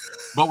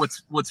but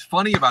what's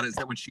funny about it is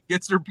that when she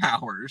gets her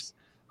powers,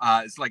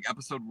 it's like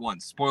episode 1.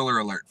 Spoiler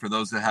alert for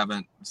those that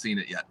haven't seen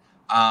it yet.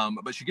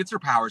 But she gets her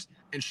powers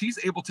and she's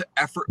able to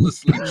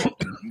effortlessly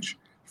change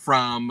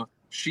from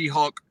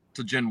She-Hulk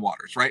to Jen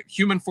Waters, right?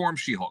 Human form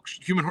She-Hulk,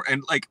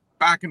 and like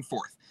back and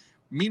forth.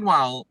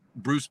 Meanwhile,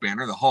 Bruce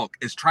Banner, the Hulk,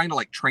 is trying to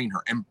like train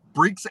her and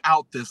breaks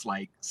out this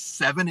like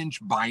 7-inch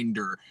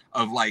binder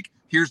of like,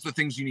 here's the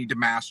things you need to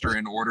master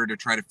in order to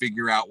try to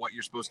figure out what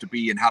you're supposed to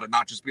be and how to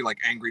not just be like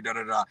angry,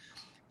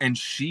 And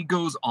she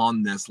goes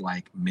on this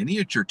like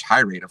miniature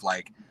tirade of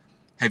like,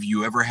 have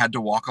you ever had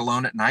to walk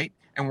alone at night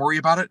and worry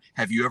about it?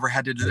 Have you ever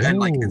had to do that?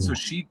 And so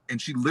she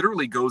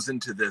literally goes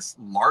into this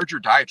larger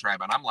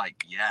diatribe, and I'm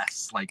like,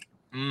 yes, like,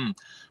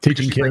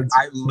 teaching kids.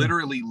 Like, I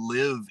literally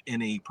live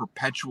in a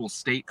perpetual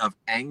state of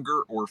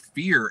anger or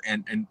fear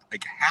and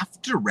like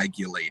have to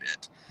regulate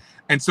it.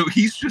 And so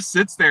he just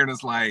sits there and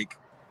is like,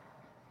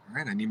 all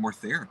right, I need more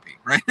therapy,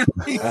 right?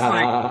 He's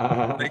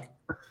like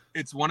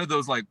it's one of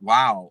those like,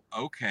 wow,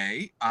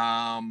 okay.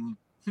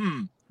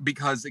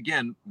 Because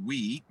again,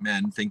 we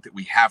men think that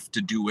we have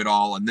to do it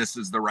all and this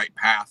is the right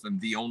path and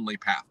the only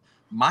path.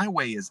 My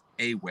way is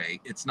a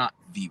way, it's not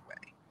the way.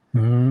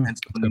 And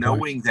so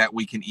knowing that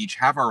we can each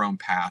have our own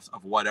path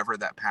of whatever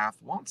that path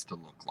wants to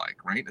look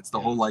like, right? It's the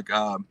whole like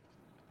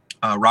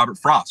Robert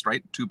Frost,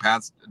 right? 2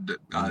 paths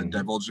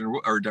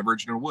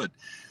divergent or wood.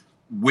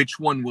 Which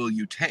one will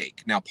you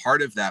take? Now,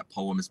 part of that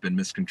poem has been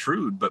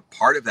misconstrued, but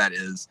part of that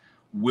is,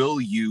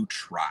 will you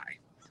try?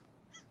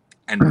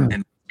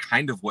 And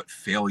kind of what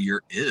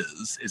failure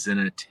is an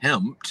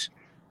attempt,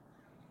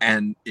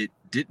 and it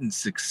didn't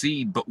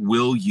succeed, but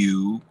will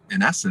you,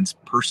 in essence,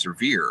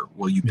 persevere?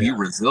 Will you be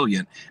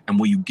resilient, and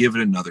will you give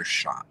it another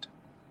shot?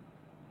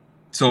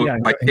 So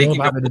by taking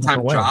a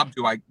full-time job,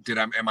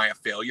 am I a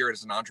failure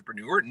as an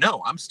entrepreneur?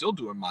 No, I'm still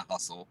doing my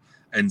hustle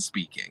and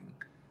speaking,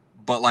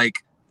 but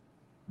like,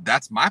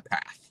 that's my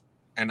path.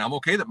 And I'm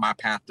okay that my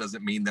path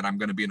doesn't mean that I'm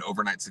going to be an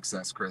overnight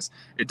success, Chris.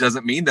 It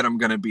doesn't mean that I'm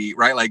going to be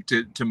right. Like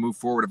to move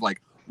forward of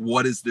like,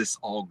 what is this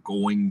all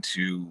going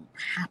to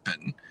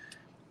happen?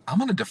 I'm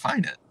going to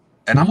define it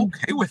and I'm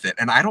okay with it.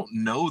 And I don't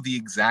know the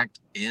exact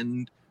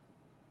end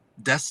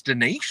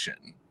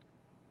destination.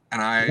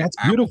 And that's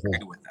beautiful. I'm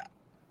okay with that.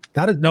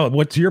 That is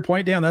what to your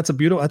point, Dan, that's a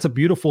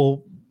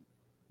beautiful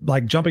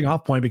like jumping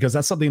off point, because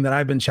that's something that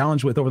I've been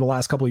challenged with over the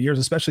last couple of years,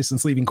 especially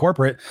since leaving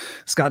corporate.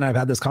 Scott and I have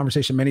had this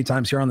conversation many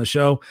times here on the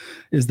show,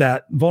 is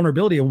that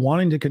vulnerability of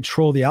wanting to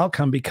control the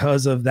outcome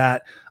because of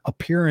that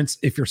appearance.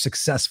 If you're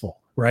successful,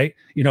 right?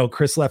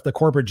 Chris left the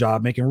corporate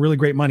job making really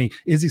great money.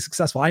 Is he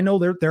successful? I know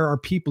there are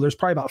people, there's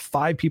probably about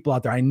 5 people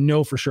out there. I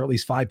know for sure at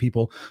least 5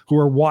 people who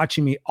are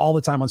watching me all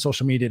the time on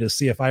social media to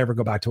see if I ever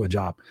go back to a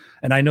job.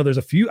 And I know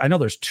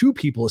there's 2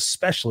 people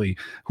especially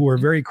who are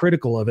very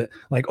critical of it.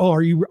 Like, oh,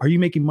 are you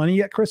making money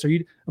yet, Chris?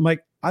 I'm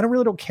like, I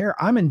don't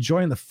care. I'm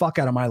enjoying the fuck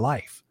out of my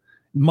life.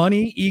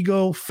 Money,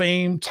 ego,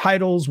 fame,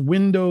 titles,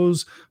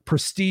 windows,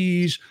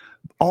 prestige,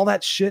 all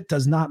that shit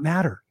does not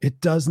matter.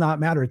 It does not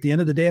matter. At the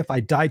end of the day, if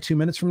I die 2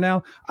 minutes from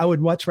now, I would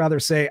much rather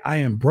say I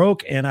am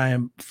broke and I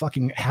am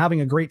fucking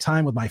having a great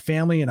time with my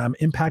family and I'm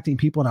impacting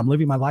people and I'm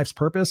living my life's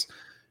purpose.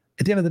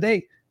 At the end of the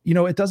day,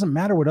 it doesn't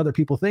matter what other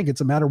people think. It's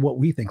a matter of what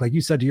we think. Like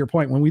you said, to your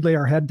point, when we lay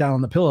our head down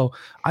on the pillow,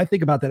 I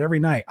think about that every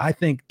night. I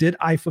think, did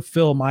I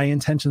fulfill my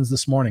intentions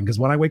this morning? Because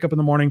when I wake up in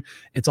the morning,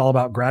 it's all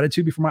about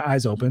gratitude before my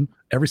eyes open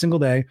every single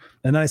day.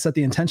 And then I set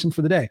the intention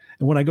for the day.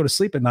 And when I go to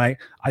sleep at night,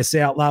 I say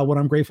out loud what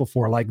I'm grateful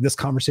for, like this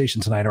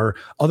conversation tonight or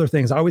other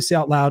things. I always say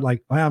out loud,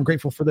 like, oh, I'm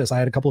grateful for this. I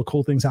had a couple of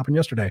cool things happen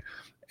yesterday.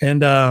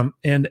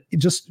 And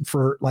just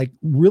for like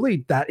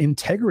really that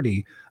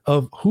integrity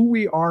of who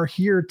we are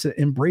here to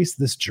embrace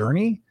this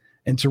journey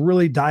and to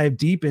really dive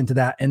deep into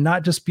that and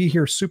not just be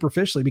here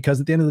superficially,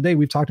 because at the end of the day,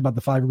 we've talked about the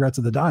 5 regrets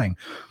of the dying.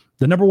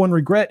 The number one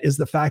regret is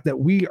the fact that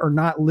we are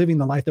not living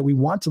the life that we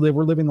want to live.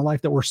 We're living the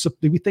life that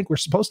we think we're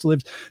supposed to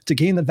live to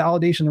gain the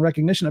validation and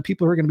recognition of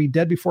people who are going to be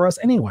dead before us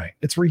anyway.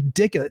 It's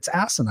ridiculous. It's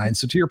asinine.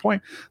 So to your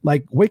point,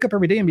 like wake up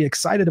every day and be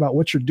excited about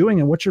what you're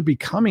doing and what you're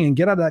becoming and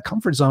get out of that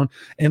comfort zone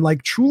and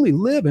like truly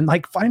live and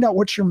like find out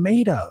what you're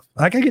made of.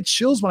 Like I get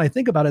chills when I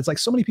think about it. It's like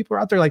so many people are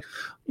out there like,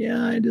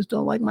 yeah, I just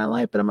don't like my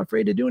life, but I'm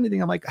afraid to do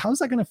anything. I'm like, how's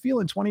that going to feel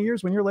in 20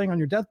 years when you're laying on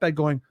your deathbed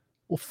going,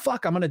 well,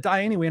 fuck, I'm going to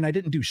die anyway. And I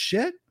didn't do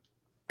shit.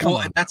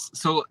 And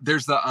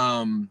there's the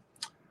I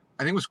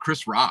think it was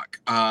Chris Rock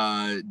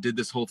did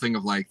this whole thing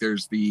of like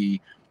there's the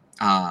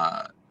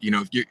you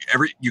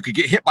could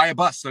get hit by a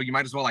bus, so you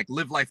might as well like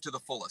live life to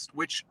the fullest,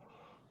 which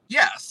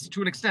yes,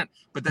 to an extent,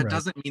 but that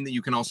doesn't mean that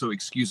you can also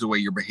excuse away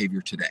your behavior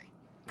today.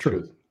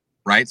 True.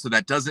 Right? So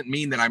that doesn't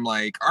mean that I'm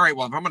like, all right,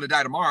 well, if I'm going to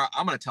die tomorrow,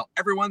 I'm going to tell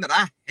everyone that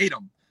I hate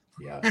them.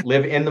 Yeah.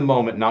 Live in the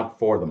moment, not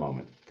for the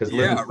moment. Because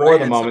living for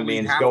the moment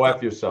means go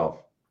F yourself.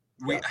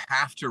 We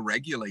have to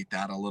regulate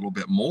that a little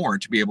bit more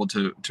to be able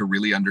to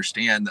really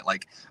understand that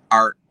like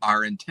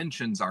our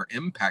intentions, our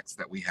impacts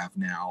that we have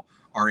now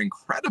are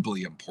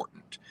incredibly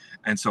important.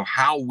 And so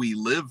how we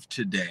live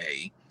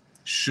today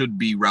should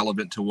be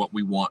relevant to what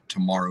we want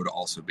tomorrow to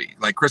also be.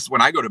 Like Chris,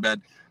 when I go to bed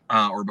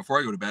or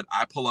before I go to bed,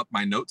 I pull up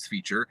my notes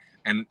feature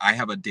and I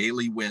have a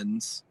daily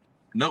wins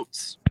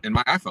notes in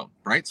my iPhone,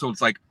 right? So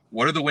it's like,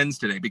 what are the wins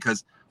today?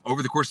 Because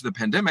over the course of the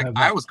pandemic,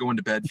 I was going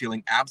to bed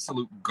feeling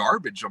absolute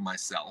garbage on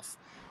myself.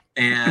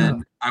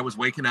 And I was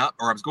waking up,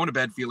 or I was going to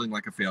bed feeling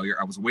like a failure.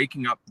 I was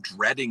waking up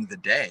dreading the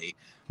day.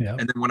 Yeah.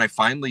 And then when I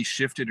finally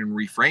shifted and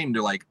reframed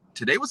to like,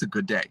 today was a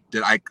good day.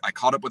 I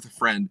caught up with a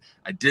friend.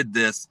 I did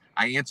this.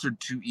 I answered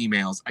 2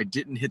 emails. I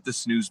didn't hit the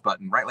snooze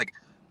button, right? Like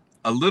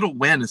a little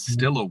win is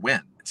still a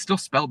win. It's still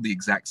spelled the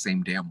exact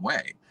same damn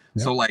way.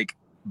 Yeah. So like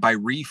by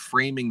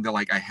reframing the,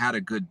 like I had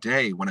a good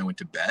day when I went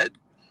to bed,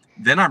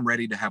 then I'm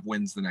ready to have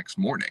wins the next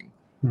morning.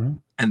 Mm-hmm.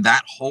 And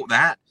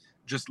that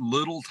just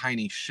little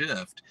tiny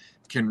shift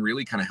can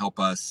really kind of help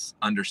us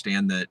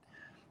understand that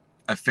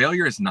a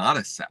failure is not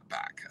a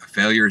setback. A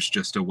failure is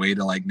just a way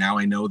to like, now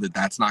I know that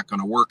that's not going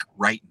to work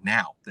right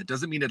now. That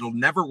doesn't mean it'll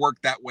never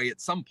work that way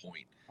at some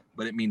point,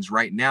 but it means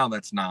right now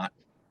that's not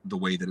the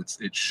way that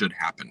it should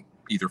happen,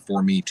 either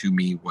for me, to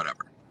me,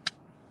 whatever.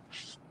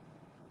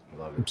 I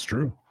love it. It's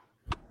true.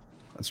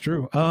 That's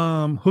true.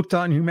 Hooked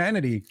on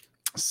Humanity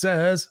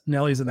says,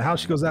 Nellie's in the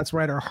house. She goes, that's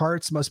right. Our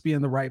hearts must be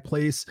in the right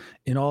place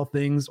in all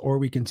things, or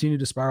we continue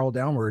to spiral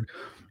downward.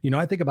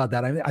 I think about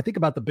that. I think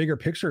about the bigger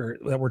picture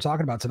that we're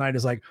talking about tonight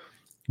is like,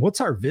 what's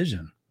our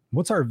vision?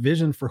 What's our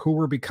vision for who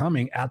we're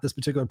becoming at this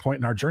particular point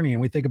in our journey? And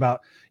we think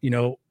about, in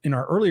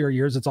our earlier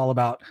years, it's all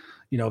about,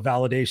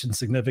 validation,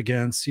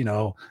 significance,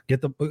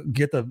 get the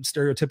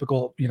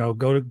stereotypical,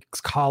 go to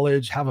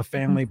college, have a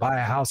family, buy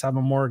a house, have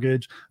a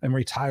mortgage, and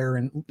retire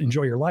and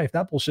enjoy your life.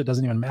 That bullshit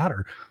doesn't even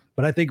matter.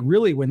 But I think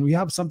really when we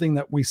have something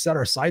that we set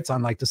our sights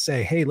on, like to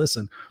say, hey,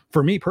 listen,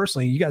 for me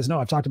personally, you guys know,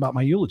 I've talked about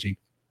my eulogy.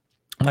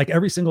 Like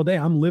every single day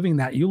I'm living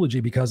that eulogy,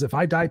 because if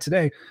I die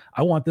today,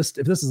 I want this,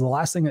 if this is the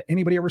last thing that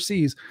anybody ever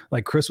sees,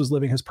 like Chris was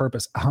living his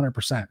purpose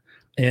 100%.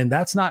 And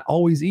that's not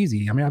always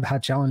easy. I mean, I've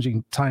had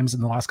challenging times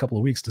in the last couple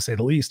of weeks, to say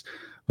the least,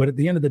 but at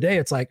the end of the day,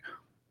 it's like,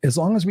 as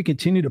long as we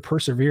continue to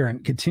persevere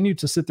and continue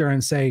to sit there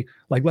and say,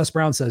 like Les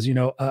Brown says,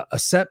 a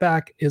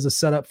setback is a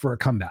setup for a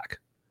comeback.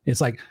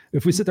 It's like,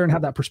 if we sit there and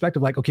have that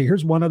perspective, like, okay,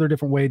 here's one other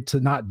different way to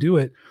not do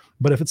it.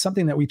 But if it's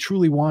something that we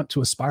truly want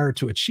to aspire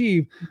to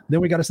achieve,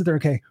 then we got to sit there.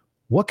 Okay,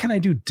 what can I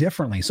do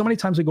differently? So many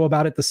times we go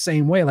about it the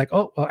same way. Like,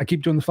 I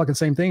keep doing the fucking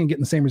same thing and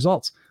getting the same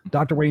results.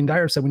 Dr. Wayne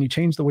Dyer said, when you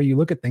change the way you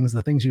look at things,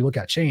 the things you look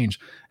at change.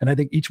 And I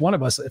think each one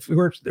of us, if we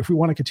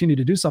want to continue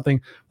to do something,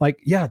 like,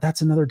 yeah,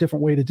 that's another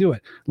different way to do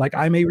it. Like,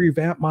 I may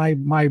revamp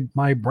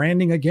my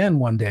branding again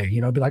one day,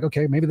 be like,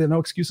 okay, maybe the no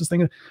excuses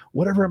thing,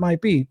 whatever it might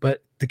be,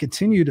 but to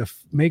continue to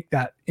make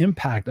that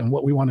impact on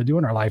what we want to do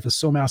in our life is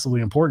so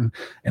massively important.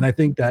 And I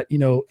think that,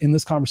 in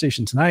this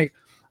conversation tonight,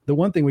 the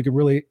one thing we could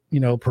really,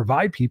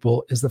 provide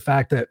people is the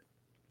fact that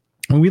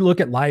when we look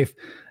at life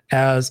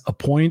as a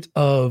point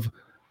of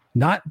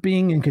not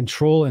being in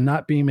control and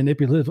not being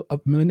manipulative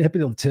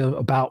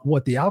about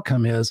what the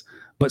outcome is,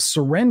 but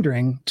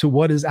surrendering to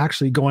what is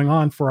actually going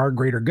on for our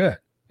greater good.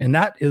 And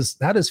that is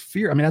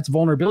fear. I mean, that's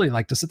vulnerability,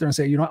 like to sit there and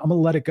say, I'm going to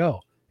let it go.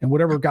 And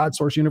whatever God,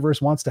 source,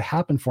 universe wants to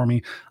happen for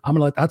me,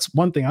 that's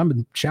one thing I've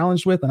been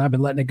challenged with, and I've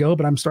been letting it go,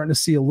 but I'm starting to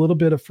see a little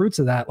bit of fruits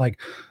of that.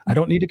 Like, I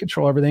don't need to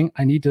control everything.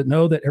 I need to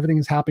know that everything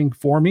is happening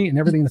for me, and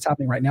everything that's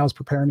happening right now is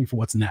preparing me for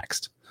what's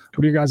next.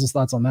 What are your guys'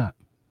 thoughts on that?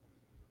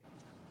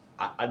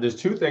 There's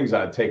two things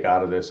I'd take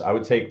out of this. I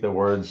would take the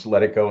words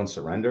let it go and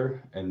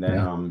surrender. And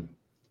then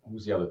what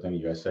was the other thing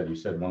you guys said? You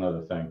said one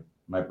other thing.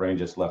 My brain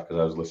just left because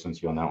I was listening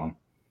to you on that one.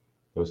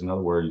 There was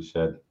another word you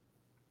said.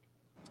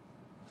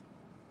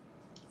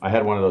 I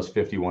had one of those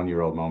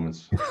 51-year-old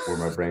moments where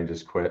my brain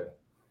just quit.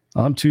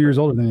 I'm 2 years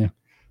older than you.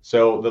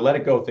 So the let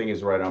it go thing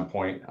is right on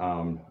point.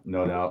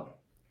 No doubt.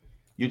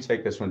 You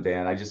take this one,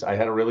 Dan. I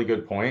had a really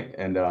good point,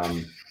 and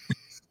I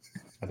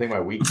think my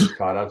week just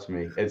caught up to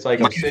me. It's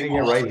like I'm sitting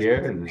here right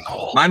here, and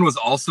mine was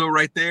also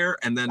right there,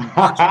 and then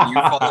watching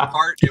you fall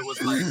apart, it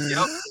was like,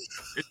 yep,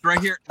 it's right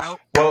here. Nope.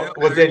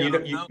 Well,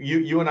 then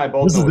you and I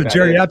both. This know is the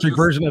geriatric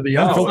version of the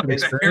Unfiltered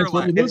it's experience.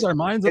 We lose our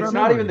minds. It's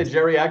not even the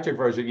geriatric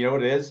version. You know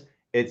what it is?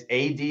 It's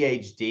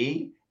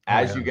ADHD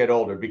as you get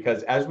older,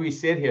 because as we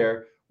sit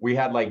here, we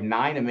had like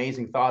 9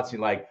 amazing thoughts.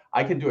 You're like,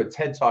 I can do a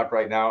TED talk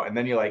right now. And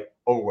then you're like,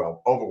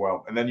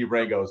 overwhelmed. And then your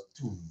brain goes,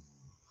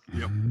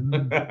 yep.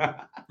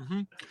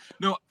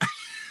 No,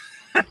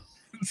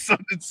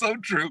 it's so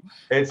true.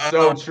 It's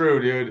so true,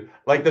 dude.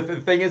 Like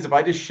the thing is, if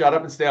I just shut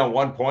up and stay on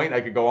one point,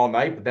 I could go all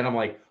night. But then I'm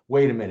like,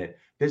 wait a minute.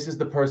 This is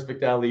the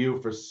perfect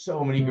alley-oop for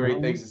so many great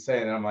things to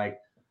say. And I'm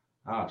like,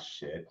 oh,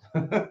 shit.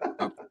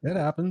 It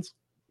happens.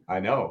 I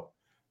know.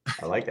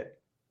 I like it.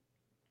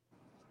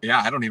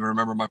 Yeah, I don't even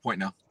remember my point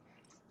now.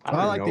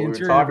 I like the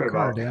interior of the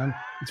car, Dan.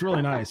 It's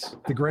really nice.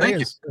 The gray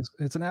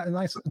it's a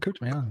nice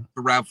couch, man.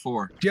 The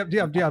RAV4. Do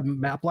you have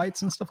map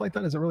lights and stuff like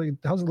that? Is it really?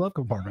 How's the glove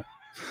compartment?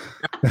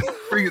 Yeah,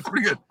 pretty good.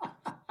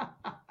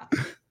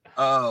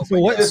 Let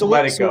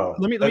it go.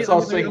 Let's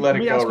all sing "Let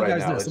It Go" right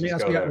now. Let me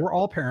ask you guys. We're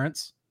all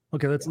parents.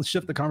 Okay, let's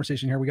shift the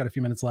conversation here. We got a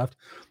few minutes left.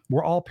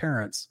 We're all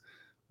parents.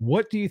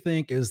 What do you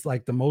think is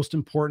like the most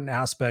important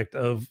aspect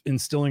of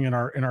instilling in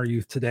our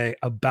youth today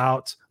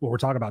about what we're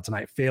talking about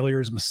tonight?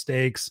 Failures,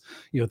 mistakes,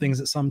 things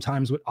that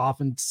sometimes would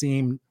often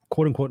seem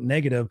quote unquote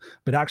negative,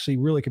 but actually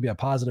really could be a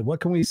positive.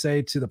 What can we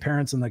say to the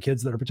parents and the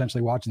kids that are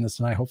potentially watching this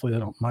tonight? Hopefully they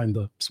don't mind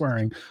the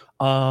swearing,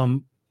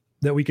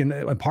 that we can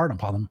impart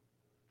upon them.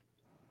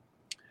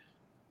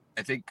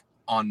 I think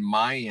on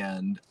my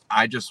end,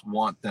 I just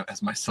want them,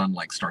 as my son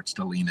starts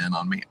to lean in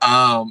on me.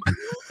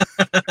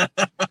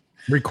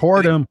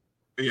 Record him.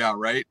 Yeah,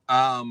 right.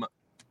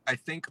 I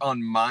think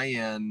on my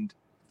end,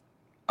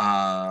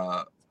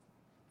 I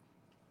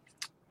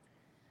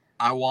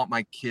want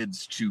my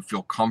kids to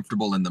feel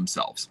comfortable in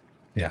themselves.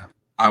 Yeah.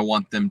 I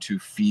want them to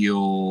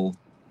feel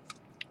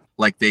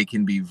like they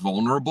can be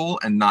vulnerable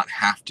and not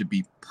have to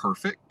be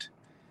perfect.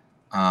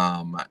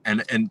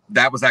 And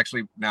that was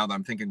actually, now that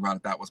I'm thinking about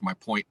it, that was my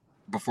point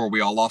before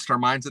we all lost our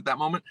minds at that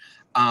moment.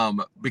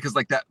 Because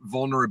that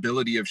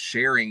vulnerability of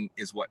sharing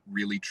is what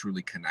really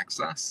truly connects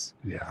us.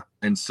 Yeah.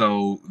 And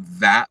so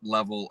that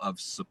level of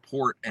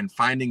support and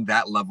finding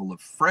that level of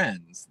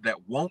friends that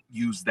won't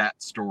use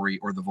that story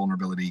or the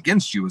vulnerability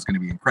against you is going to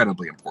be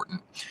incredibly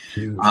important.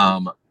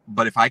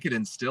 But if I could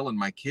instill in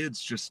my kids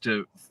just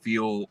to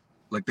feel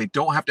like they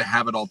don't have to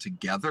have it all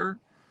together,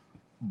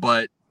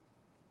 but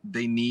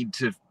they need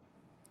to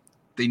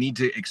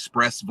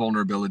express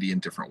vulnerability in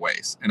different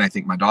ways. And I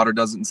think my daughter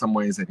does it in some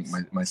ways. I think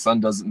my son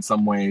does it in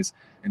some ways.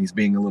 And he's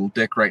being a little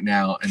dick right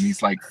now. And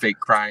he's like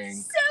fake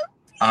crying.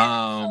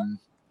 A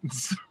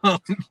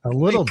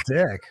little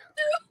dick.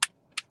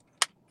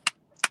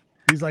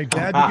 He's like,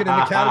 Dad, you get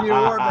an Academy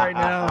Award right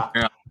now.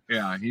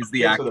 Yeah. He's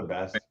the actor. The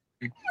best.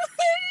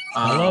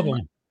 I love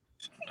him.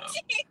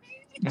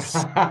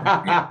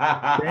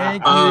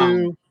 Thank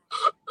you.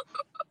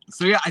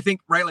 So yeah, I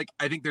think, right.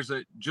 I think there's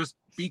just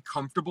be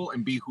comfortable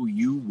and be who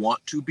you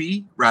want to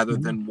be rather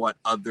than what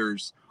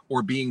others,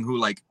 or being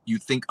who you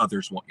think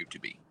others want you to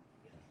be.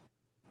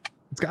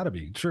 It's got to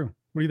be true.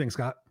 What do you think,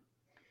 Scott?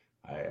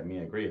 I mean,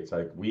 I agree. It's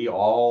like we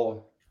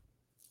all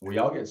get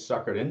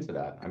suckered into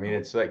that. I mean,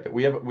 it's like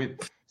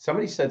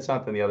somebody said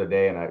something the other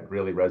day and it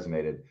really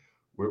resonated.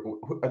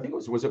 I think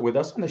was it with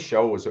us on the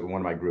show? Was it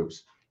one of my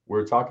groups? We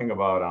were talking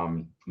about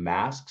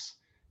masks.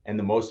 And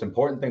the most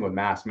important thing with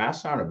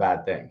masks aren't a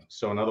bad thing.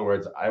 So in other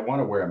words, I want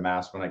to wear a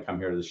mask when I come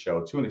here to the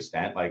show to an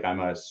extent, like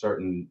I'm a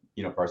certain,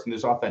 person.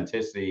 There's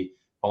authenticity,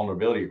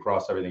 vulnerability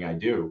across everything I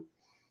do.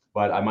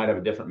 But I might have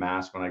a different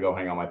mask when I go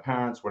hang out with my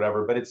parents,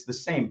 whatever, but it's the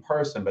same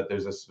person, but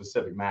there's a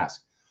specific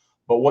mask.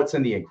 But what's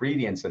in the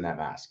ingredients in that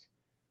mask?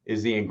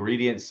 Is the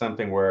ingredient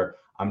something where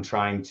I'm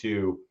trying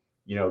to,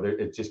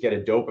 just get a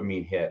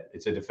dopamine hit?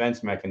 It's a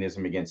defense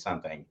mechanism against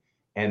something.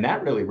 And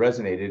that really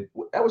resonated.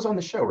 That was on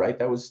the show, right?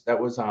 That was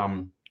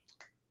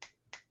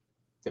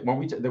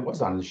when there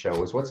was on the show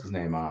was what's his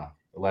name?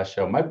 The last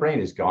show. My brain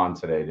is gone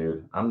today,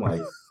 dude. I'm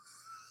like,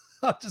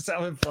 I'm just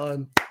having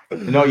fun.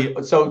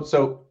 No, so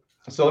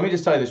let me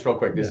just tell you this real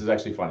quick. This is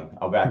actually funny.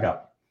 I'll back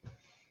up.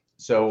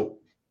 So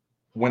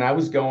when I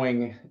was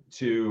going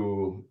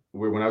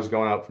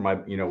out for my,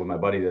 with my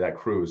buddy to that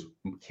cruise,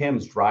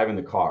 Kim's driving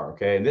the car.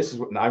 Okay. And this is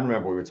what I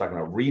remember we were talking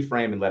about: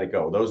 reframe and let it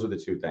go. Those were the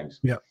two things.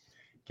 Yeah.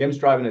 Kim's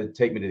driving to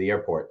take me to the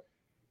airport.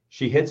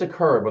 She hits a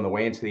curb on the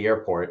way into the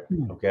airport.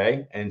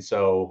 Okay. And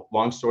so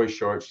long story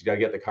short, she's got to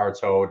get the car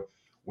towed.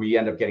 We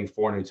end up getting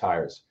 4 new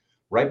tires.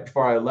 Right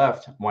before I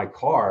left my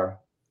car,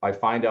 I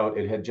find out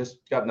it had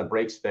just gotten the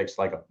brakes fixed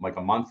like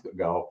a month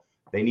ago.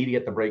 They need to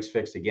get the brakes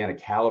fixed again. A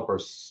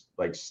caliper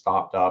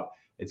stopped up.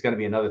 It's going to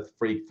be another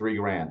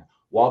 $3,000.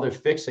 While they're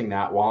fixing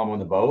that, while I'm on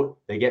the boat,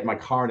 they get my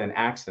car in an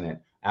accident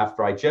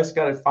after I just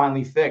got it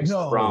finally fixed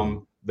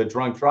from the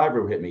drunk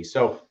driver who hit me.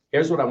 So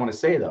here's what I want to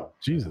say, though.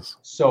 Jesus.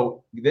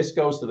 So this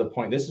goes to the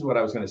point. This is what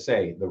I was going to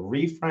say. The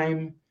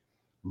reframe,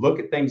 look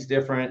at things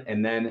different,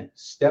 and then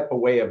step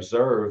away,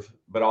 observe,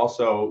 but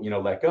also,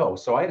 let go.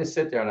 So I had to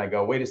sit there and I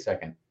go, wait a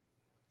second.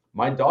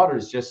 My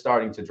daughter's just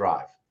starting to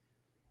drive.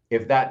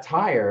 If that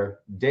tire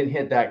didn't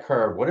hit that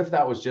curb, what if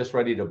that was just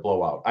ready to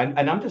blow out?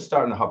 And I'm just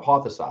starting to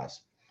hypothesize.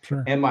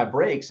 Sure. And my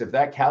brakes, if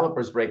that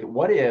caliper's breaking,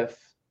 what if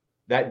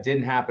that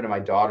didn't happen and my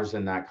daughter's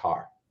in that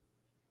car?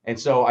 And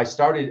so I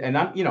started, and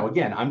I'm,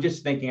 again, I'm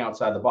just thinking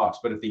outside the box.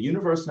 But if the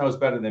universe knows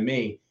better than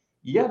me,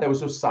 yeah, there was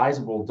those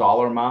sizable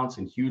dollar amounts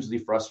and hugely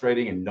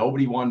frustrating, and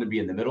nobody wanted to be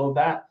in the middle of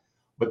that.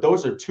 But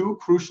those are 2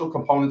 crucial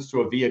components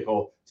to a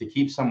vehicle to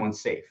keep someone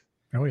safe.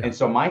 Oh, yeah. And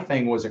so my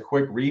thing was a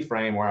quick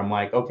reframe where I'm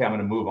like, okay, I'm going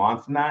to move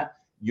on from that.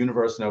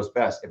 Universe knows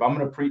best. If I'm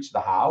going to preach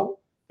the how,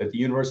 that the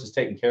universe is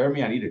taking care of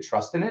me, I need to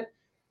trust in it.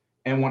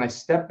 And when I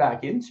step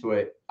back into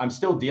it, I'm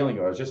still dealing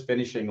with it. I was just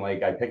finishing,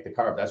 I picked the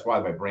car up. That's why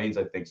my brain's,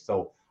 I think,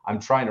 still, I'm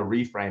trying to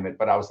reframe it.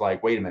 But I was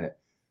like, wait a minute.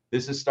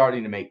 This is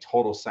starting to make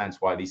total sense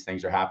why these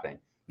things are happening.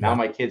 Now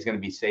my kid's going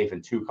to be safe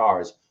in 2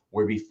 cars,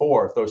 where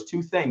before, if those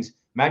 2 things,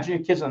 imagine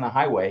your kid's on the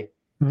highway,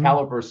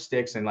 caliper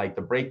sticks and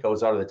the brake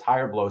goes out or the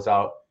tire blows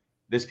out.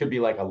 This could be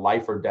like a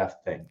life or death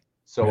thing.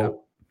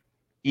 So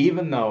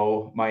even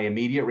though my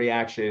immediate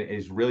reaction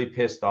is really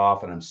pissed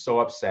off and I'm so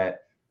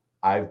upset,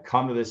 I've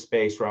come to this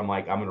space where I'm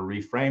like, I'm going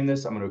to reframe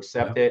this. I'm going to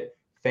accept it.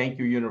 Thank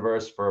you,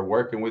 universe, for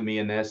working with me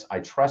in this. I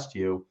trust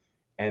you.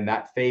 And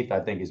that faith, I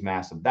think, is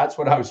massive. That's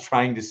what I was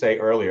trying to say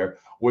earlier,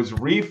 was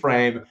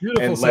reframe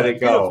and let it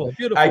go.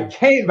 Beautiful. I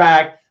came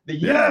back. The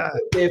universe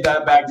gave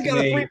that back to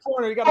me.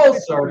 Full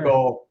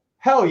circle.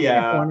 Hell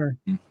yeah.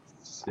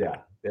 Yeah,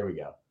 there we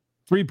go.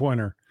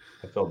 3-pointer.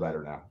 I feel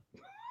better now.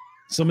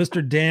 So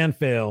Mr. Dan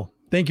Faill,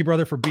 thank you,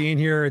 brother, for being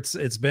here.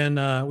 It's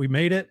been, we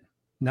made it.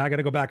 Now I got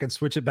to go back and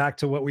switch it back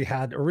to what we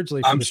had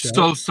originally. I'm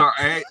so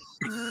sorry.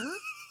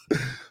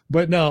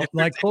 But no,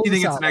 you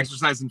think it's an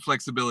exercise in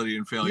flexibility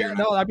and failure. Yeah,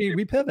 no, I mean,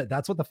 we pivot.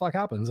 That's what the fuck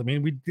happens. I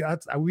mean,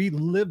 we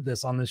live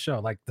this on this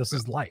show. This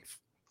is life.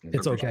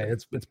 It's okay.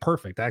 It's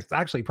perfect. That's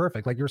actually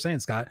perfect. Like you were saying,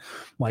 Scott,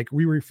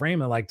 we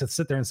reframe it, to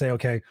sit there and say,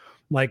 okay,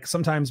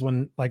 sometimes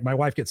when my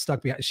wife gets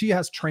stuck behind, she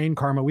has train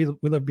karma. We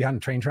live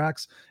behind train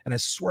tracks. And I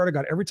swear to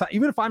God, every time,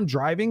 even if I'm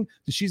driving,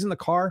 she's in the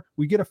car,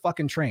 we get a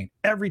fucking train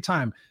every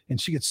time. And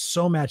she gets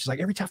so mad. She's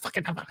like, every time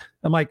fucking,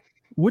 I'm like,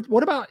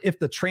 what about if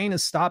the train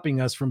is stopping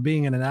us from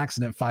being in an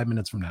accident 5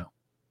 minutes from now?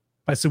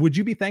 I said, would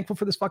you be thankful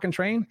for this fucking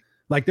train?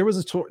 There was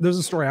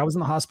a story. I was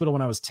in the hospital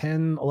when I was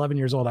 10, 11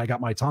 years old. I got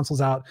my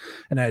tonsils out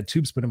and I had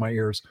tubes put in my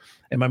ears.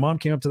 And my mom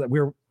came up to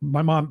that.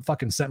 My mom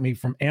fucking sent me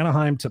from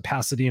Anaheim to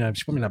Pasadena.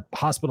 She put me in a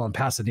hospital in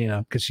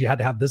Pasadena because she had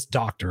to have this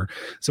doctor.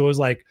 So it was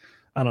I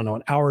don't know,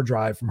 an hour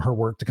drive from her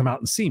work to come out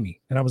and see me.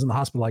 And I was in the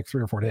hospital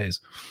 3 or 4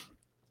 days.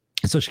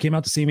 So she came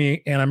out to see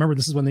me, and I remember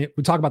this is when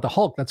we talk about the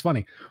Hulk. That's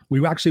funny.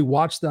 We actually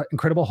watched the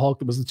Incredible Hulk.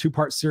 It was a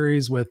 2-part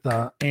series with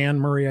Anne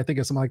Murray, I think,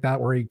 or something like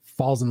that, where he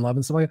falls in love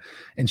and stuff like that.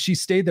 And she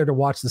stayed there to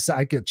watch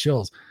I get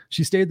chills.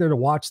 She stayed there to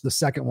watch the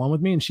second one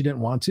with me, and she didn't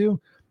want to.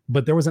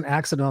 But there was an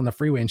accident on the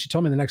freeway, and she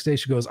told me the next day,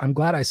 she goes, I'm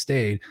glad I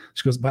stayed.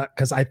 She goes, but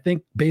because I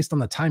think based on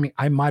the timing,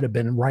 I might have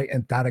been right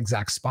at that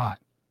exact spot.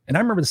 And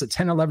I remember this at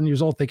 10, 11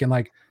 years old, thinking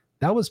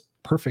that was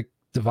perfect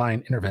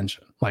divine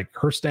intervention,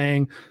 her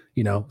staying,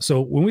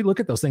 so when we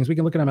look at those things, we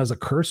can look at them as a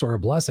curse or a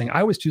blessing.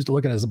 I always choose to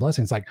look at it as a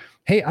blessing. It's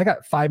hey, I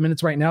got 5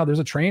 minutes right now. There's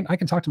a train. I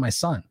can talk to my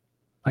son.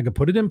 I could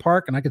put it in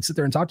park and I could sit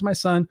there and talk to my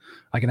son.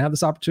 I can have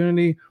this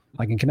opportunity.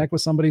 I can connect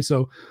with somebody.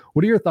 So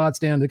what are your thoughts,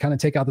 Dan, to kind of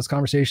take out this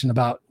conversation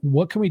about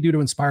what can we do to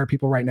inspire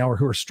people right now or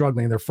who are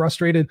struggling? They're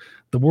frustrated.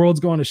 The world's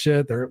going to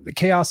shit. There's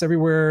chaos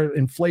everywhere,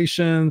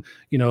 inflation,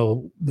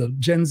 the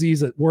Gen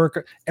Zs at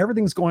work,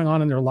 everything's going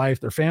on in their life,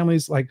 their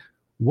families. Like,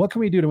 what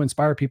can we do to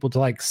inspire people to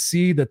like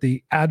see that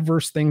the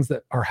adverse things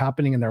that are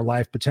happening in their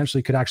life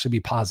potentially could actually be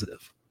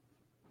positive?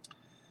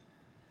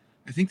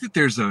 I think that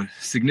there's a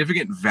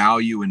significant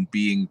value in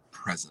being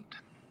present.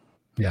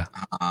 Yeah.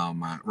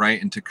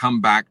 Right. And to come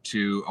back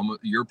to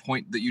your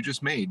point that you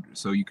just made.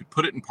 So you could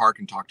put it in park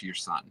and talk to your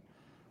son,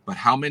 but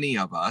how many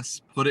of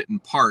us put it in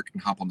park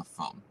and hop on the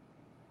phone?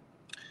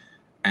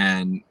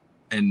 And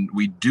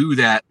we do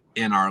that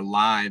in our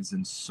lives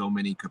in so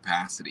many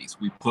capacities.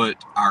 We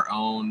put our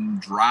own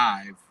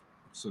drive,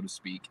 so to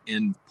speak,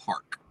 in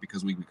park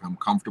because we become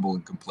comfortable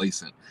and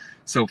complacent.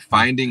 So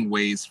finding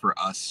ways for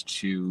us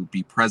to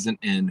be present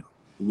in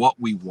what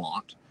we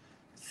want,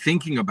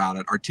 thinking about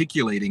it,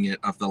 articulating it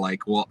of the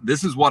like, well,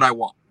 this is what I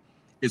want.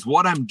 Is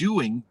what I'm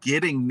doing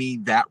getting me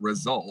that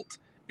result?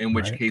 In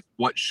which case,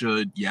 what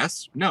should,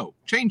 yes, no,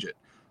 change it.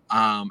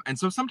 And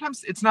so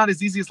sometimes it's not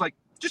as easy as like,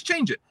 just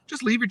change it.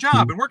 Just leave your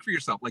job and work for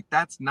yourself. Like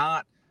that's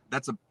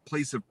a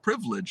place of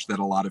privilege that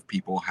a lot of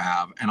people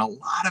have and a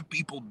lot of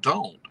people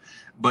don't.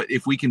 But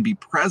if we can be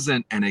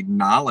present and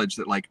acknowledge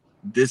that like,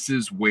 this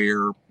is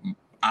where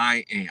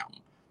I am,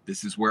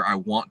 this is where I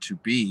want to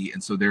be.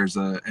 And so there's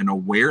an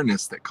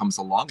awareness that comes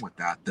along with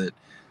that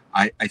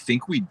I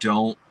think we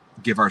don't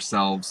give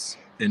ourselves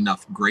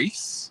enough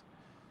grace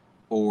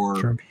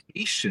or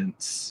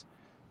patience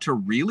to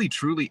really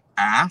truly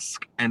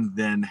ask and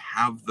then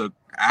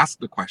ask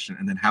the question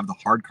and then have the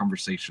hard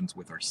conversations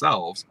with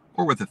ourselves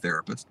or with a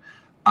therapist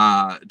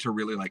to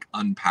really like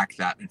unpack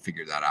that and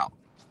figure that out.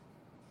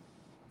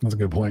 That's a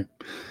good point.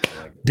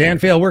 Dan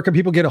Faill, where can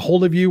people get a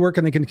hold of you? Where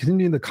can they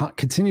continue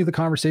the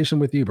conversation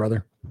with you,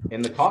 brother?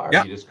 In the car.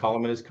 Yeah. You just call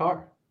him in his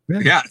car.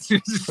 Yeah.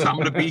 I'm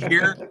going to be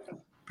here.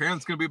 Apparently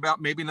it's going to be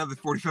about maybe another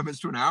 45 minutes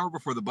to an hour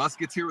before the bus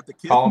gets here with the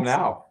kids. Call him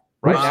now.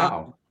 Right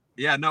now.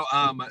 Yeah, no.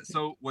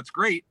 So what's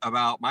great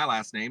about my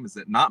last name is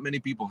that not many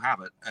people have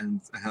it. And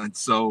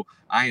so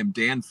I am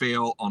Dan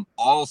Faill on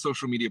all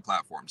social media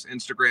platforms,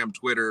 Instagram,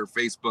 Twitter,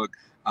 Facebook.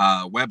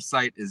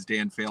 Website is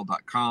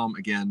danfaill.com.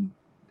 Again,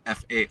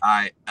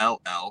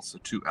 Faill, so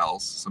 2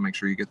 L's. So make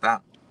sure you get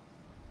that.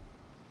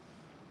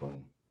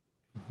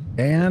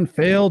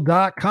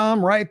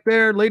 Danfaill.com right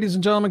there. Ladies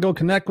and gentlemen, go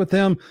connect with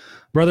him.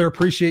 Brother,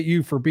 appreciate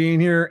you for being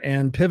here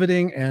and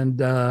pivoting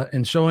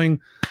and showing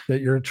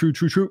that you're a true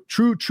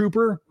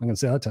trooper. I'm going to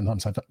say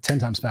that 10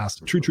 times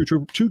fast. True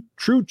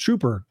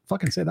trooper.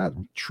 Fucking say that.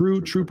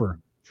 True trooper.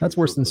 That's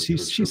worse than she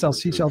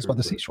sells seashells by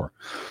the seashore.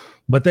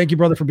 But thank you,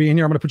 brother, for being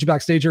here. I'm going to put you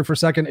backstage here for a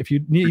second. If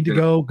you need to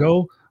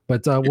go.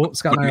 But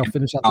Scott and I will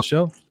finish out the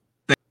show.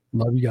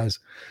 Love you guys.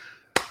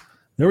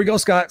 There we go,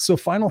 Scott. So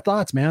final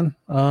thoughts, man,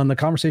 on the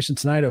conversation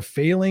tonight of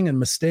failing and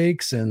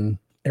mistakes and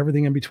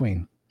everything in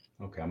between.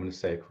 Okay, I'm going to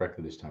say it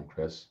correctly this time,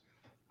 Chris.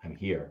 I'm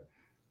here.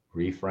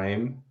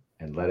 Reframe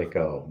and let it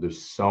go. There's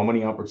so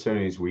many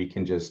opportunities where you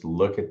can just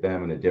look at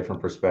them in a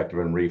different perspective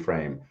and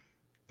reframe.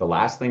 The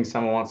last thing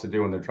someone wants to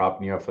do when they're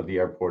dropping you off at the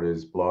airport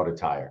is blow out a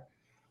tire.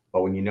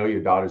 But when you know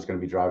your daughter's going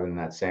to be driving in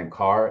that same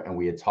car and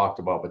we had talked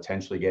about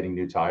potentially getting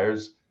new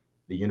tires,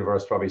 the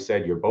universe probably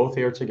said, you're both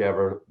here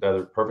together. That's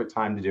the perfect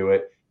time to do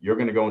it. You're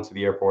going to go into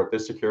the airport.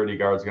 This security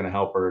guard's going to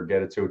help her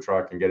get it to a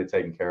truck and get it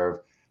taken care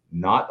of.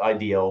 Not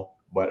ideal,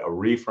 but a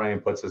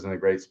reframe puts us in a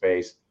great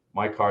space.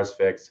 My car's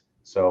fixed.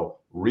 So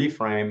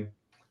reframe,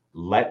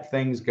 let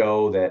things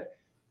go. That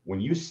when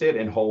you sit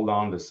and hold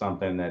on to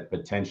something that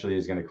potentially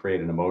is going to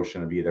create an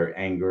emotion of either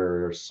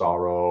anger,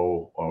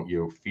 sorrow,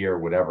 or fear,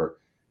 whatever,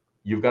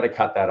 you've got to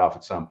cut that off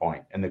at some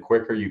point. And the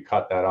quicker you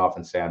cut that off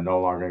and say, I'm no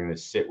longer going to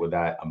sit with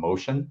that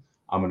emotion,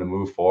 I'm going to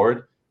move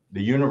forward.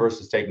 The universe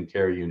is taking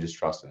care of you and just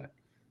trusting it.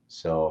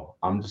 So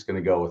I'm just going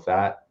to go with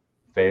that.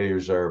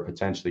 Failures are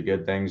potentially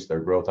good things. They're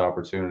growth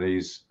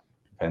opportunities.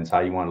 Depends how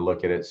you want to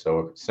look at it. So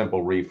a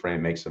simple reframe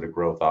makes it a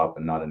growth op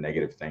and not a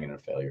negative thing and a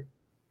failure.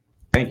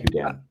 Thank you,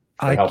 Dan.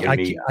 I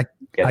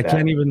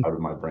can't even out of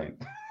my brain.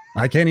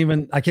 I can't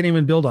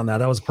even build on that.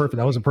 That was perfect.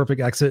 That was a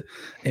perfect exit,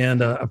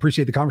 and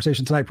appreciate the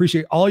conversation tonight.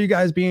 Appreciate all you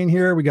guys being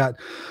here. We got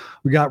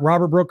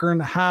Robert Brooker in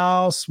the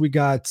house. We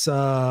got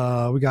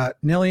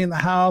Nelly in the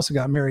house. We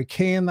got Mary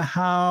Kay in the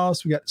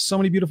house. We got so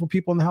many beautiful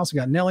people in the house. We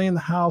got Nelly in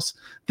the house.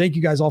 Thank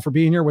you guys all for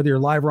being here, whether you're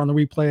live or on the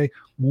replay.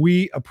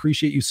 We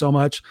appreciate you so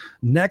much.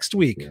 Next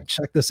week,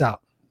 check this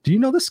out. Do you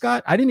know this,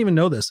 Scott? I didn't even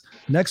know this.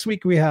 Next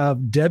week we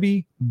have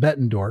Debbie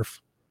Bettendorf,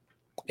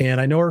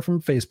 and I know her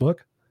from Facebook.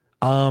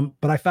 But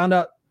I found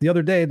out the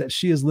other day that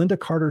she is Linda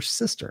Carter's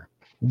sister.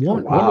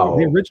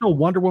 The original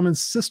Wonder Woman's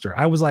sister.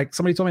 I was like,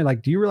 somebody told me,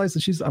 like, do you realize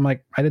that I'm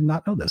like, I did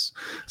not know this.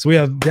 So we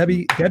have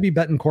Debbie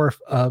Bettendorf,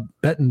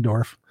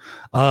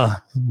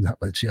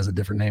 but she has a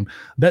different name,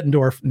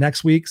 Bettendorf,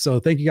 next week.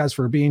 So thank you guys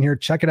for being here.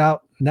 Check it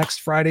out next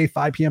Friday,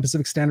 5 p.m.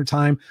 Pacific Standard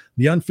Time,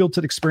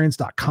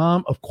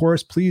 theunfilteredexperience.com. Of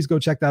course, please go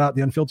check that out,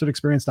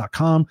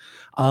 theunfilteredexperience.com.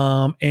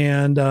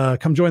 And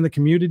come join the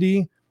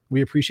community.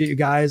 We appreciate you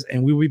guys,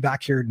 and we will be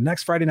back here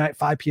next Friday night,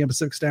 5 p.m.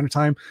 Pacific Standard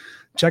Time.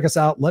 Check us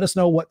out. Let us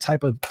know what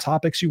type of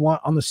topics you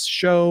want on the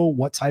show,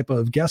 what type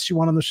of guests you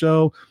want on the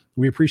show.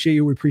 We appreciate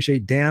you. We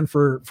appreciate Dan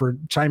for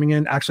chiming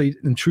in. Actually,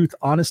 in truth,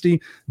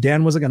 honesty,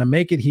 Dan wasn't going to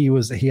make it. He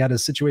had a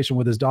situation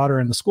with his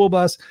daughter in the school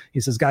bus. He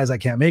says, guys, I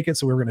can't make it.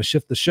 So we were going to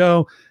shift the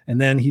show. And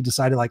then he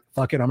decided, like,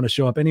 fuck it, I'm going to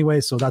show up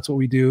anyway. So that's what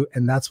we do.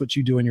 And that's what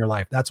you do in your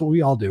life. That's what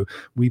we all do.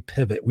 We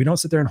pivot. We don't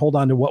sit there and hold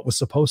on to what was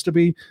supposed to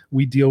be.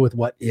 We deal with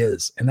what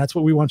is. And that's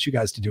what we want you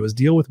guys to do, is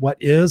deal with what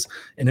is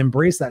and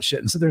embrace that shit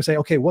and sit there and say,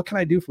 okay, what can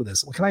I do for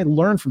this? What can I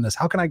learn from this?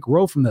 How can I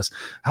grow from this?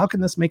 How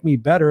can this make me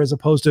better? As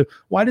opposed to,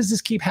 why does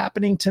this keep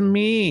happening to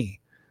me?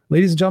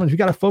 Ladies and gentlemen, you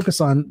got to focus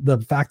on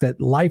the fact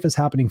that life is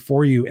happening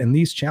for you, and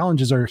these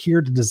challenges are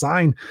here to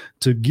design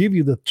to give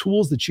you the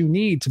tools that you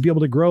need to be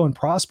able to grow and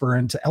prosper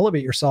and to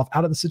elevate yourself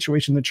out of the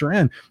situation that you're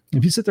in.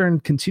 If you sit there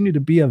and continue to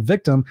be a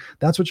victim,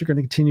 that's what you're going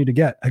to continue to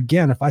get.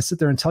 Again, if I sit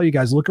there and tell you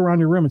guys, look around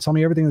your room and tell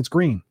me everything that's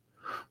green.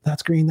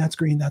 That's green, that's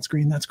green, that's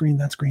green, that's green,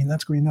 that's green,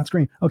 that's green, that's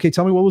green. Okay,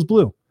 tell me what was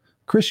blue.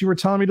 Chris, you were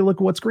telling me to look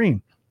at what's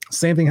green.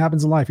 Same thing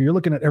happens in life. You're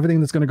looking at everything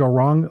that's going to go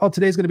wrong. Oh,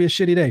 today's going to be a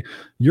shitty day.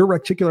 Your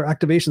reticular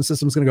activation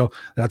system is going to go,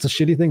 that's a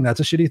shitty thing. That's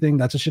a shitty thing.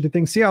 That's a shitty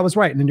thing. See, I was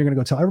right. And then you're going to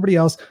go tell everybody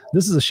else,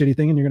 this is a shitty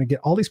thing. And you're going to get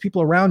all these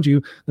people around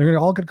you. They're going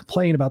to all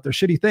complain about their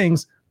shitty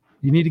things.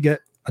 You need to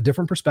get a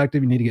different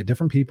perspective. You need to get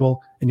different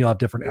people, and you'll have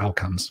different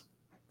outcomes.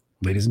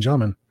 Ladies and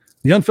gentlemen,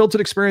 the Unfiltered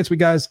Experience, we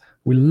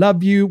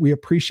love you. We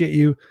appreciate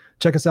you.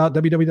 Check us out,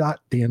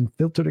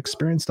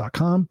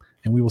 www.theunfilteredexperience.com.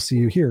 And we will see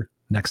you here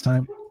next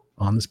time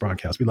on this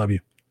broadcast. We love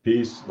you.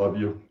 Peace. Love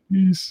you.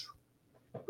 Peace.